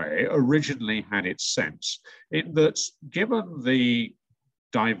 3rd of May, originally had its sense in that, given the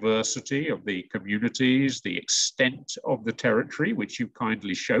diversity of the communities, the extent of the territory, which you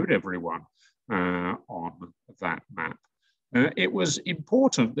kindly showed everyone on that map, it was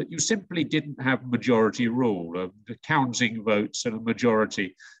important that you simply didn't have majority rule of counting votes and a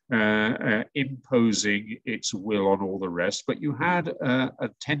majority imposing its will on all the rest, but you had a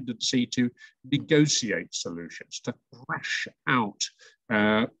tendency to negotiate solutions, to thrash out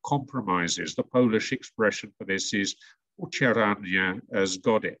compromises. The Polish expression for this is ucieranie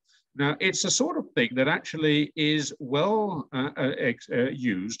zgody. Now, it's a sort of thing that actually is well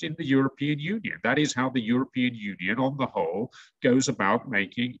used in the European Union. That is how the European Union, on the whole, goes about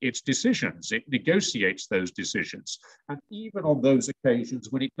making its decisions. It negotiates those decisions. And even on those occasions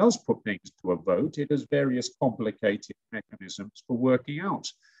when it does put things to a vote, it has various complicated mechanisms for working out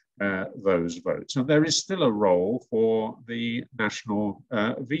those votes. And there is still a role for the national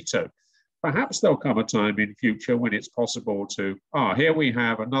veto. Perhaps there'll come a time in future when it's possible to, here we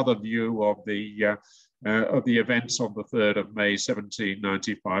have another view of the events on the 3rd of May,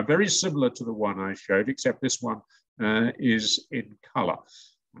 1795, very similar to the one I showed, except this one is in color.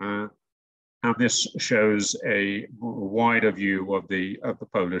 And this shows a wider view of the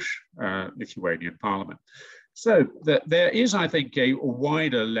Polish-Lithuanian Parliament. So there is, I think, a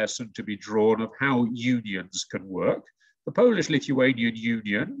wider lesson to be drawn of how unions can work. The Polish-Lithuanian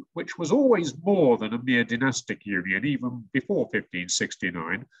Union, which was always more than a mere dynastic union, even before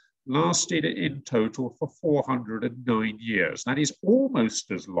 1569, lasted in total for 409 years. That is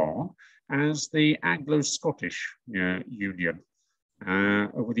almost as long as the Anglo-Scottish Union,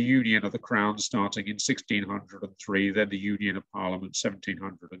 with the Union of the Crown starting in 1603, then the Union of Parliament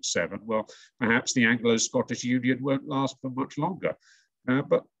 1707. Well, perhaps the Anglo-Scottish Union won't last for much longer,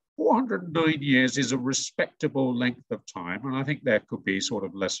 but 409 years is a respectable length of time, and I think there could be sort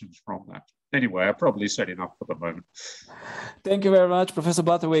of lessons from that. Anyway, I've probably said enough for the moment. Thank you very much, Professor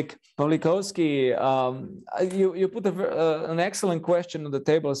Butterwick-Pawlikowski. You put an excellent question on the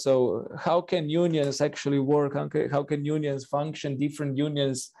table. So how can unions actually work? How can unions function, different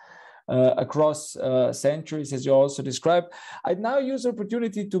unions across centuries, as you also described? I'd now use the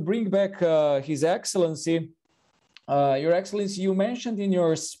opportunity to bring back His Excellency, Your Excellency, you mentioned in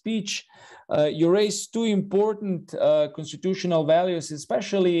your speech, you raised two important constitutional values,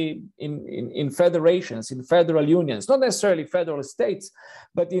 especially in federations, in federal unions, not necessarily federal states,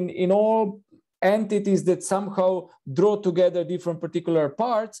 but in all entities that somehow draw together different particular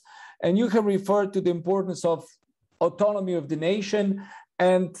parts. And you have referred to the importance of autonomy of the nation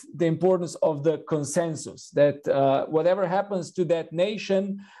and the importance of the consensus, that whatever happens to that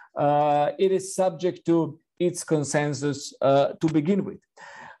nation, it is subject to its consensus to begin with.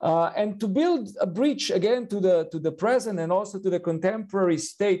 And to build a bridge again to the present and also to the contemporary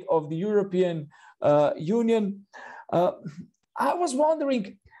state of the European Union, I was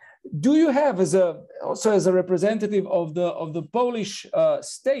wondering, do you have, also as a representative of the Polish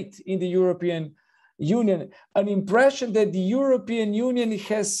state in the European Union, an impression that the European Union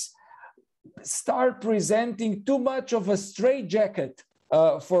has started presenting too much of a straitjacket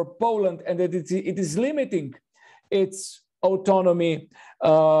for Poland, and that it is limiting its autonomy,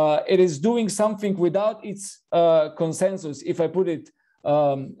 it is doing something without its consensus, if I put it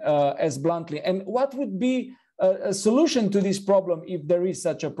as bluntly? And what would be a solution to this problem, if there is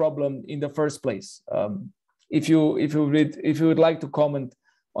such a problem in the first place? If you would like to comment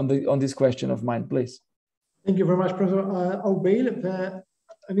on this question of mine, please. Thank you very much, Professor Avbelj.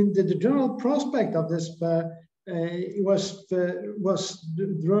 I mean, the general prospect of this was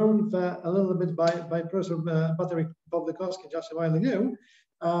drawn a little bit by Professor Butterwick-Pawlikowski just a while ago,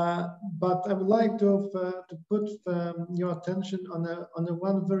 but I would like to put your attention on the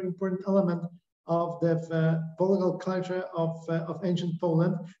one very important element of the political culture of ancient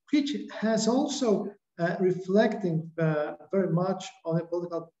Poland, which has also reflecting very much on the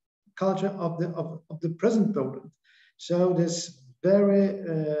political culture of the present Poland. So this very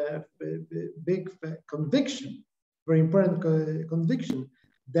big conviction, very important conviction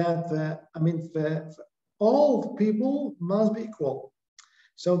that I mean, all people must be equal.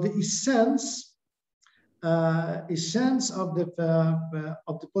 So the essence of the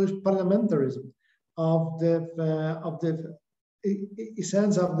Polish parliamentarism, of the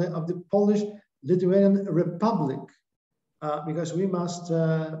essence of the Polish-Lithuanian Republic, because we must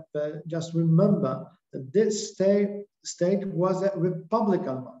just remember that this state was a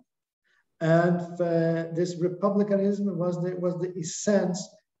republican one, and this republicanism was the essence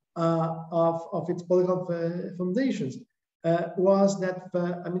of its political foundations. Was that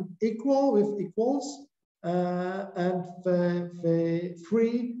I mean, equal with equals, and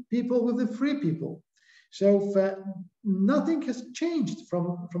free people with the free people. So nothing has changed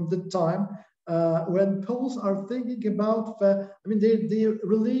from the time when Poles are thinking about I mean, the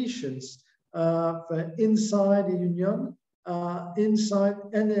relations inside the union, inside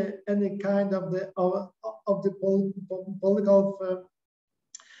any kind of the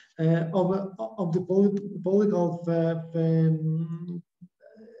political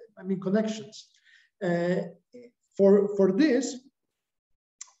I mean, connections. For this,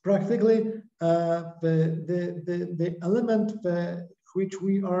 practically the element which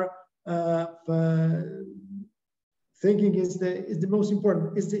we are thinking is the most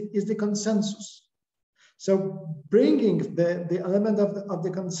important is the consensus. So bringing the element of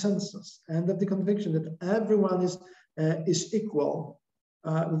the consensus and of the conviction that everyone is equal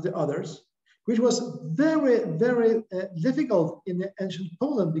with the others, which was very, very difficult in the ancient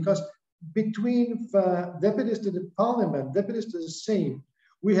Poland, because between deputies to the parliament, deputies to the Sejm,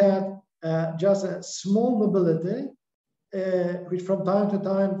 we had just a small mobility, which from time to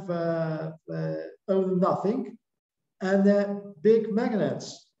time owned nothing, and big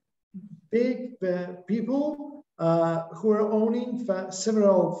magnates, big people who were owning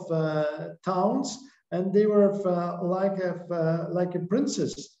several towns, and they were like a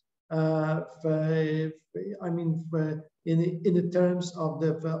princess. I mean, in the terms of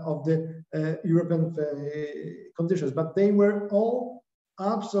the European conditions, but they were all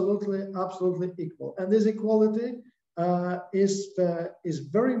absolutely equal, and this equality is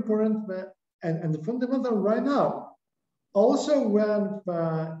very important and fundamental right now. Also, when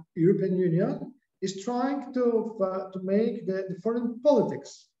European Union is trying to make the foreign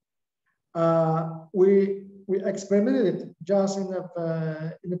politics, we experimented it just in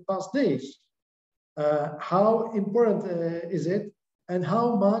the past days. How important is it, and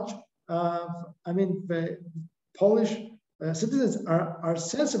how much I mean, the Polish citizens are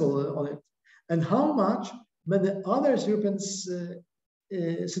sensible on it, and how much many other European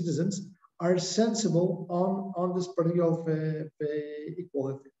citizens are sensible on this particular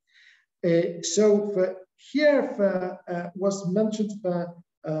equality. So here was mentioned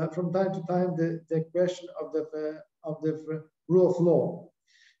from time to time the question of the rule of law.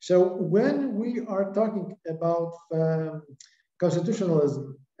 So when we are talking about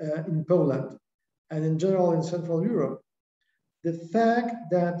constitutionalism in Poland and in general in Central Europe, the fact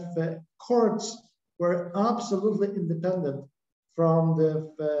that the courts were absolutely independent from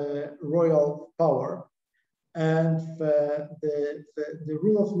the royal power and the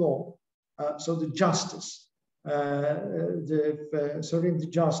rule of law, so the justice, serving the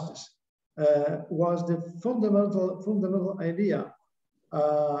justice, was the fundamental idea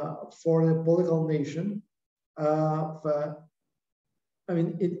for the political nation. I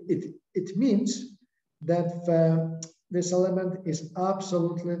mean, it means that this element is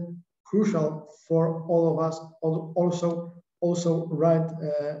absolutely crucial for all of us, also right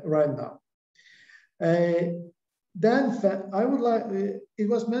now. Then I would like, it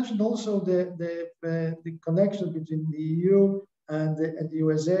was mentioned also the connection between the EU and the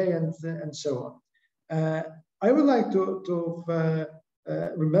USA and so on. I would like to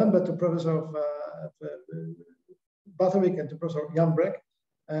remember to Professor Butterwick and to Professor Avbelj,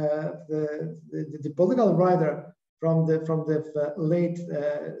 the political writer from the late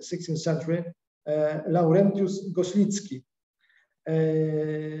 16th century, Laurentius Goślicki,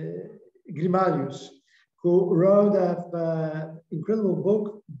 Grimalius, who wrote an incredible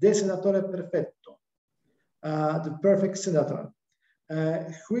book, De Senatore Perfetto, the perfect senator,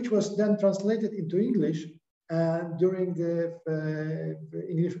 which was then translated into English during the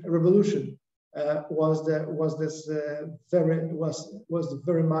English Revolution. Was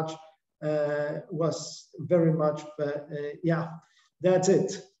very much yeah, that's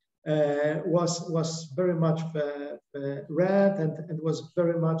it. Was very much read and was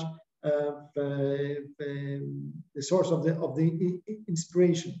very much the source of the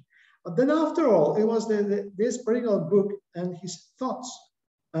inspiration. But then after all, it was this particular book and his thoughts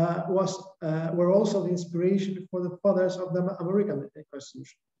were also the inspiration for the fathers of the American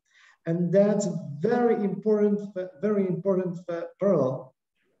Constitution. And that's very important parallel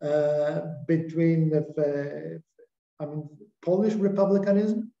between the Polish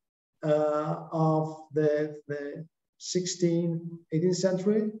republicanism of the 16th, 18th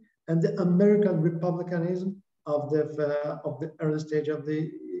century and the American republicanism of the early stage of the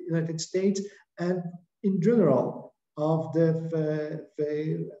United States and in general of the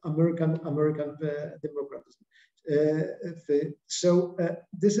American democratism. So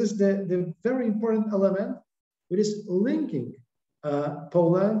this is the very important element which is linking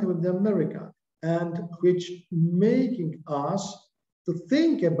Poland with the America and which making us to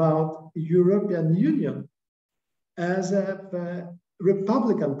think about European Union as a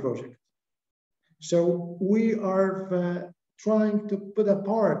Republican project. So we are trying to put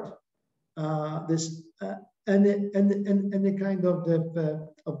apart this any kind of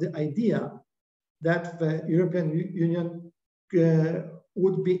the idea that the European Union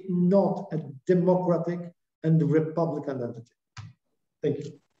would be not a democratic and Republican entity. Thank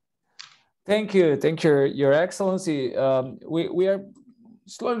you. Thank you, Your Excellency. We are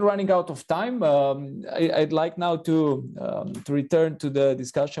slowly running out of time. I'd like now to return to the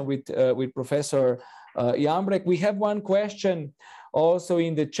discussion with Professor Avbelj. We have one question also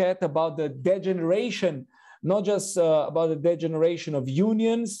in the chat about the degeneration, not just about the degeneration of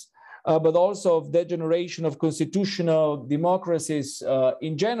unions, but also of degeneration of constitutional democracies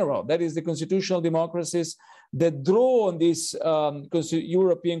in general. That is, the constitutional democracies that draw on this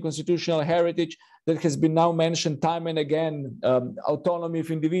European constitutional heritage that has been now mentioned time and again: autonomy of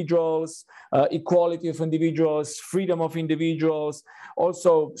individuals, equality of individuals, freedom of individuals,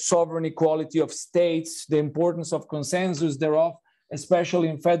 also sovereign equality of states, the importance of consensus thereof, especially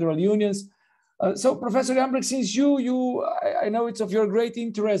in federal unions. So, Professor Avbelj, since I know it's of your great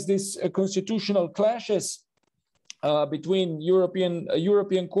interest, this constitutional clashes between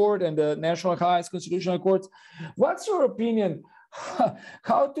European Court and the national highest constitutional courts. What's your opinion?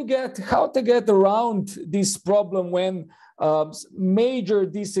 How to get around this problem when major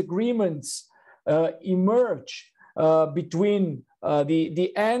disagreements emerge between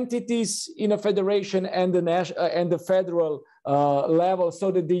the entities in a federation and the federal level,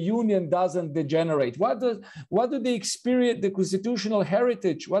 so that the union doesn't degenerate? What do they experience the constitutional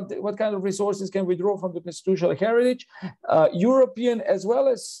heritage? What kind of resources can we draw from the constitutional heritage, European as well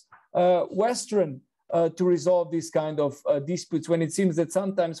as Western, to resolve this kind of disputes, when it seems that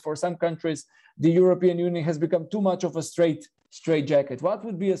sometimes for some countries the European Union has become too much of a straitjacket? What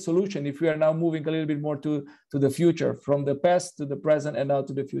would be a solution if we are now moving a little bit more to the future, from the past to the present and now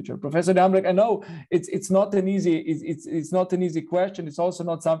to the future? Professor Avbelj, I know it's not an easy question. It's also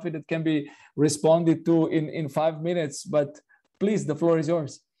not something that can be responded to in 5 minutes, but please, the floor is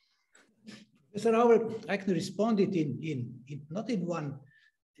yours. Professor Avbelj, I can respond it in not in one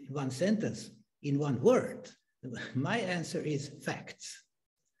one sentence, in one word, my answer is facts.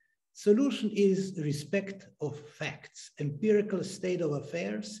 Solution is respect of facts, empirical state of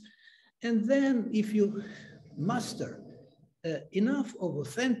affairs. And then if you muster enough of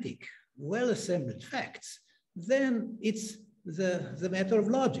authentic, well-assembled facts, then it's the matter of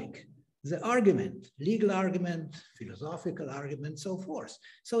logic, the argument, legal argument, philosophical argument, so forth.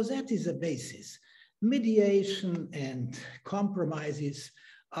 So that is the basis. Mediation and compromises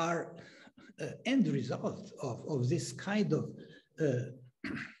are end result of this kind of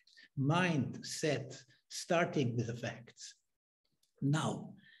mindset, starting with the facts.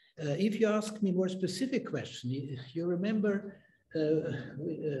 Now, if you ask me more specific question, you remember,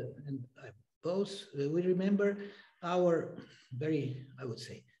 and we remember our very, I would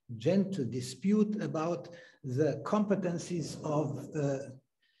say, gentle dispute about the competencies of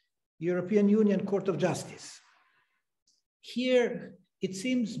European Union Court of Justice. Here, it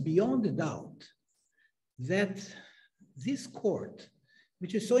seems beyond a doubt that this court,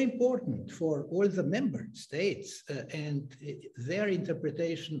 which is so important for all the member states and their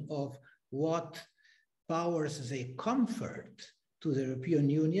interpretation of what powers they conferred to the European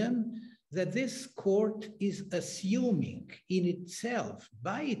Union, that this court is assuming in itself,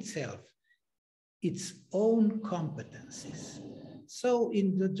 by itself, its own competencies. So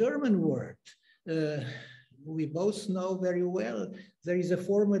in the German word, we both know very well, there is a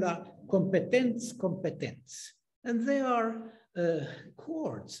formula, Kompetenz, Kompetenz. And there are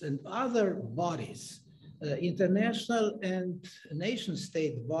courts and other bodies, international and nation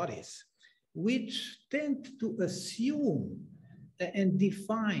state bodies, which tend to assume and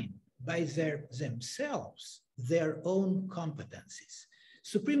define by themselves their own competencies.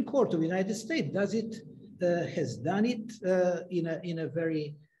 Supreme Court of the United States does it, has done it in a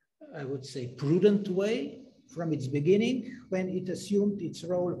very, I would say, prudent way from its beginning, when it assumed its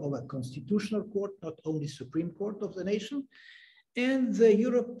role of a constitutional court, not only Supreme Court of the nation. And the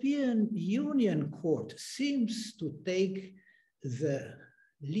European Union Court seems to take the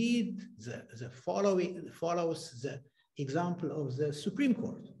lead, follows the example of the Supreme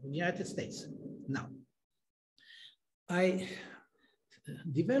Court of the United States. Now, I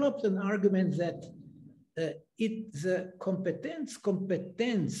developed an argument that the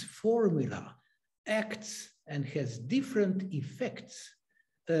competence formula acts and has different effects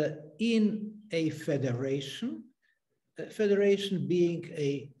in a federation, federation being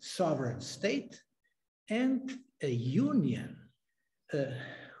a sovereign state, and a union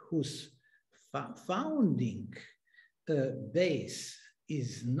whose founding base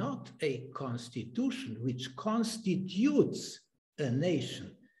is not a constitution which constitutes a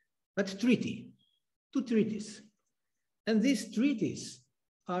nation, but treaty, two treaties. And these treaties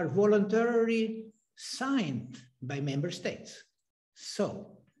are voluntarily signed by member states.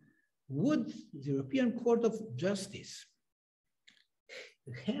 So would the European Court of Justice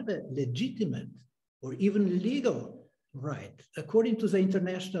have a legitimate or even legal right, according to the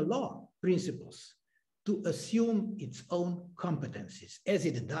international law principles, to assume its own competencies, as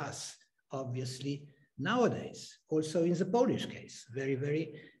it does, obviously, nowadays, also in the Polish case, very,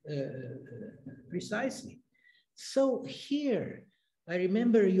 very precisely. So here, I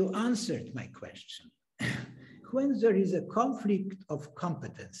remember you answered my question. When there is a conflict of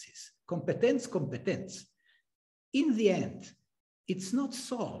competencies, competence, in the end, it's not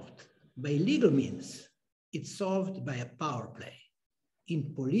solved by legal means, it's solved by a power play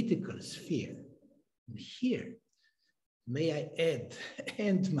in political sphere. And here, may I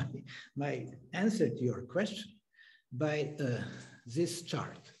end my answer to your question by this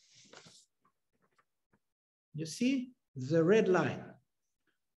chart. You see the red line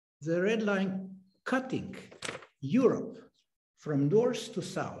cutting Europe from north to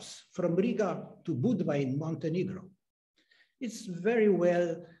south, from Riga to Budva in Montenegro. It's very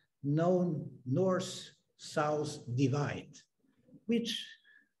well known north-south divide, which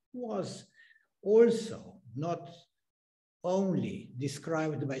was also not only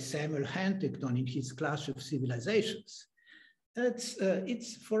described by Samuel Huntington in his Clash of Civilizations.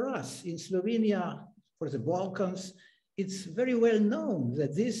 It's for us in Slovenia, for the Balkans, it's very well known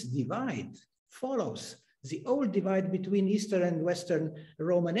that this divide follows the old divide between Eastern and Western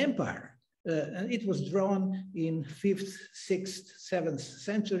Roman Empire. And it was drawn in 5th, 6th, 7th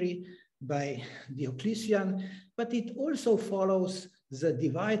century by Diocletian, but it also follows the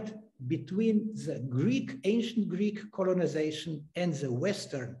divide between the ancient Greek colonization and the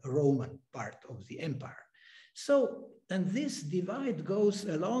Western Roman part of the empire. So, and this divide goes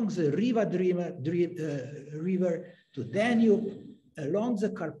along the Riva River to Danube, along the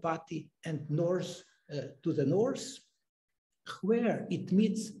Carpathy and north to the north, where it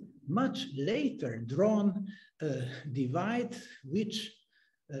meets much later drawn divide, which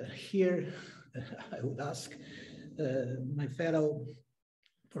here I would ask my fellow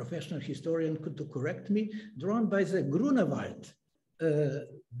professional historian to correct me, drawn by the Grunewald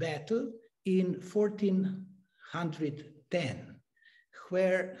battle in 1410,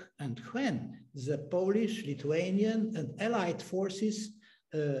 where and when the Polish, Lithuanian, and Allied forces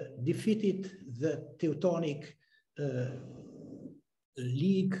defeated the Teutonic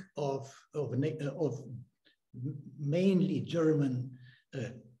League of mainly German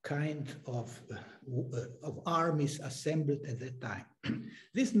kind of armies assembled at that time.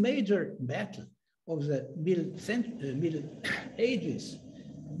 This major battle of the Middle Ages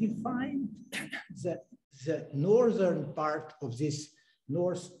defined the northern part of this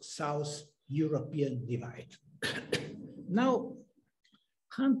North-South European divide. Now,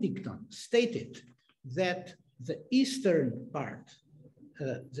 Huntington stated that the eastern part,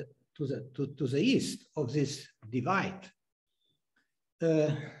 to the east of this divide,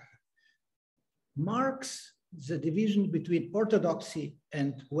 marks the division between Orthodoxy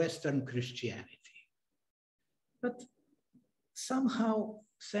and Western Christianity. But somehow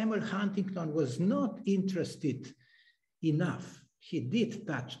Samuel Huntington was not interested enough. He did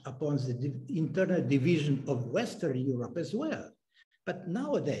touch upon the internal division of Western Europe as well. But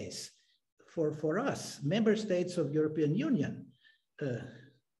nowadays, for us, member states of European Union,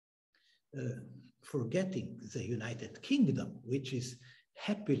 forgetting the United Kingdom, which is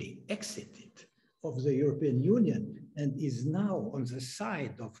happily exited of the European Union and is now on the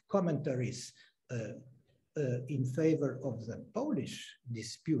side of commentaries in favor of the Polish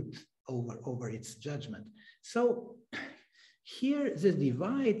dispute over its judgment. So here the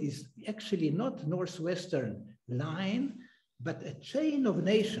divide is actually not northwestern line, but a chain of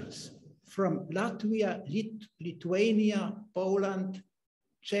nations from Latvia, Lithuania, Poland,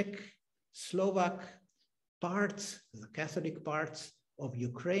 Czech, Slovak parts, the Catholic parts of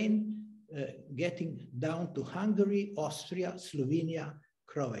Ukraine, getting down to Hungary, Austria, Slovenia,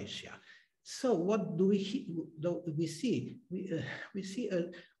 Croatia. So what do we see? We see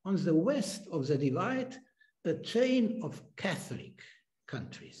on the west of the divide, a chain of Catholic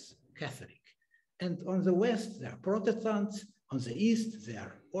countries, Catholic. And on the west, there are Protestants. On the east, they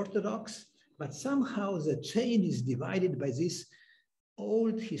are Orthodox. But somehow the chain is divided by this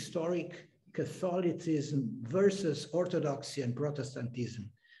old historic Catholicism versus Orthodoxy and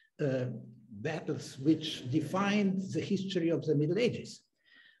Protestantism battles which defined the history of the Middle Ages.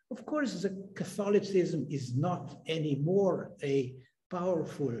 Of course, the Catholicism is not anymore a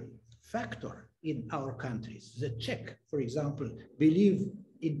powerful factor in our countries. The Czech, for example, believe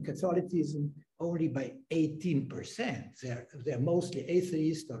in Catholicism only by 18%. They're mostly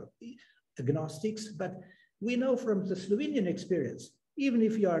atheists or agnostics, but we know from the Slovenian experience, even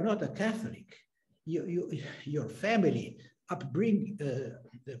if you are not a Catholic, your family upbringing,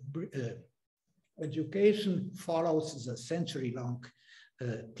 education follows the century-long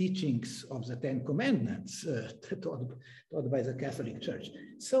teachings of the Ten Commandments taught by the Catholic Church.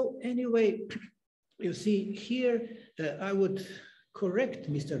 So anyway, you see here, I would correct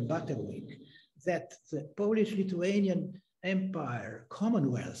Mr. Butterwick that the Polish-Lithuanian Empire,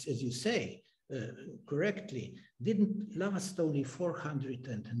 Commonwealth, as you say correctly, didn't last only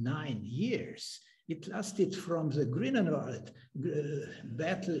 409 years. It lasted from the Grunewald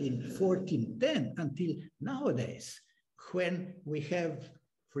battle in 1410 until nowadays, when we have,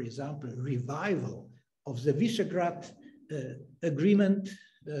 for example, revival of the Visegrad Agreement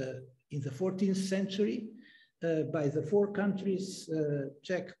in the 14th century by the four countries,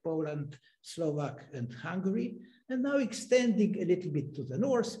 Czech, Poland, Slovak, and Hungary, and now extending a little bit to the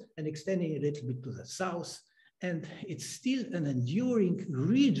north and extending a little bit to the south. And it's still an enduring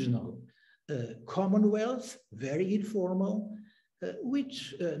regional commonwealth, very informal,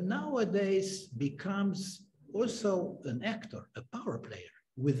 which nowadays becomes also an actor, a power player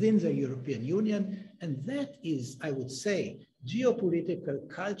within the European Union. And that is, I would say, geopolitical,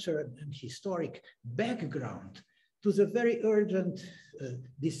 cultural, and historic background to the very urgent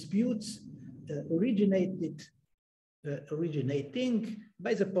disputes originating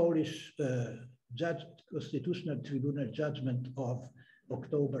by the Polish Constitutional Tribunal judgment of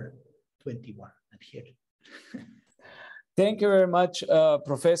October 21. And here. Thank you very much,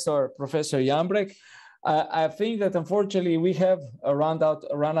 Professor Jambrecht. I think that unfortunately we have run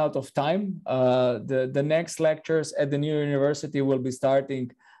out of time. The next lectures at the new university will be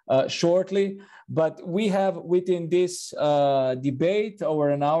starting shortly, but we have within this debate over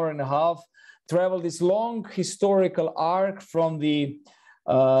an hour and a half traveled this long historical arc from the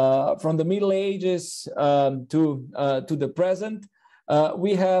Middle Ages to the present.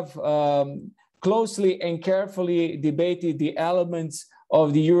 we have closely and carefully debated the elements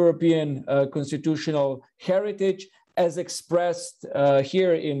of the European constitutional heritage as expressed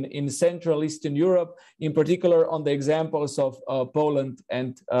here in Central Eastern Europe, in particular on the examples of Poland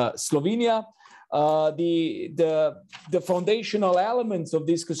and Slovenia. The foundational elements of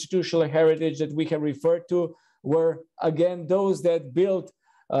this constitutional heritage that we have referred to were, again, those that built,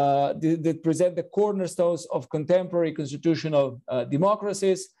 that present the cornerstones of contemporary constitutional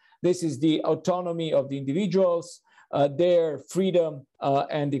democracies. This is the autonomy of the individuals, their freedom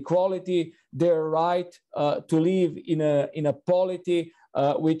and equality, their right to live in a polity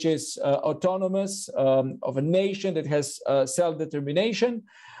which is autonomous, of a nation that has self-determination.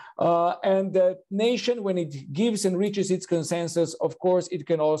 And the nation, when it gives and reaches its consensus, of course, it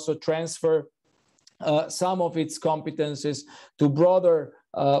can also transfer some of its competences to broader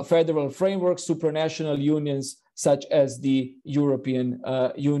federal frameworks, supranational unions, such as the European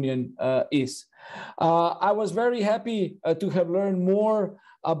Union is. I was very happy to have learned more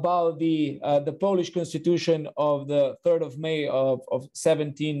about the Polish Constitution of the 3rd of May of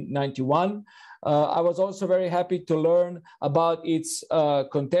 1791. I was also very happy to learn about its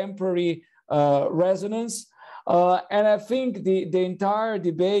contemporary resonance. And I think the entire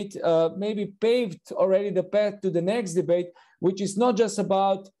debate maybe paved already the path to the next debate, which is not just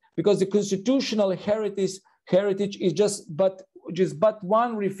about, because the constitutional heritage is just but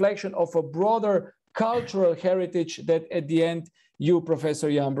one reflection of a broader cultural heritage that at the end you, Professor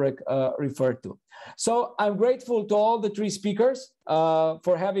Jambrecht, referred to. So I'm grateful to all the three speakers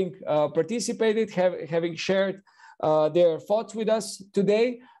for having participated, having shared their thoughts with us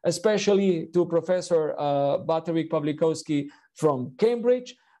today, especially to Professor Butterwick-Pawlikowski from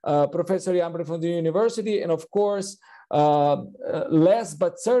Cambridge, Professor Jambrecht from the university, and of course, last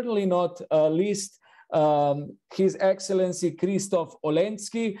but certainly not least, His Excellency Krzysztof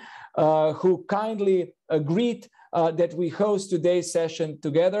Olendzki, who kindly agreed that we host today's session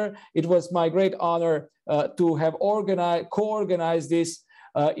together. It was my great honor to have co-organized this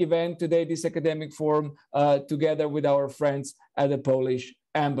event today, this academic forum, together with our friends at the Polish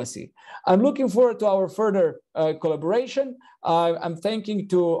Embassy. I'm looking forward to our further collaboration. I'm thanking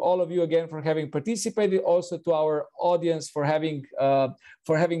to all of you again for having participated, also to our audience for having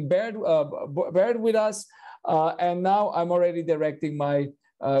bared with us. And now I'm already directing my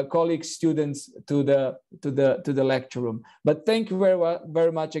colleagues, students to the lecture room. But thank you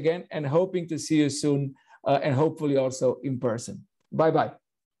very much again, and hoping to see you soon, and hopefully also in person. Bye-bye.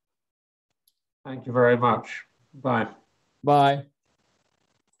 Thank you very much. Bye. Bye.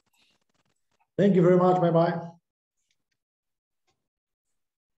 Thank you very much. Bye-bye.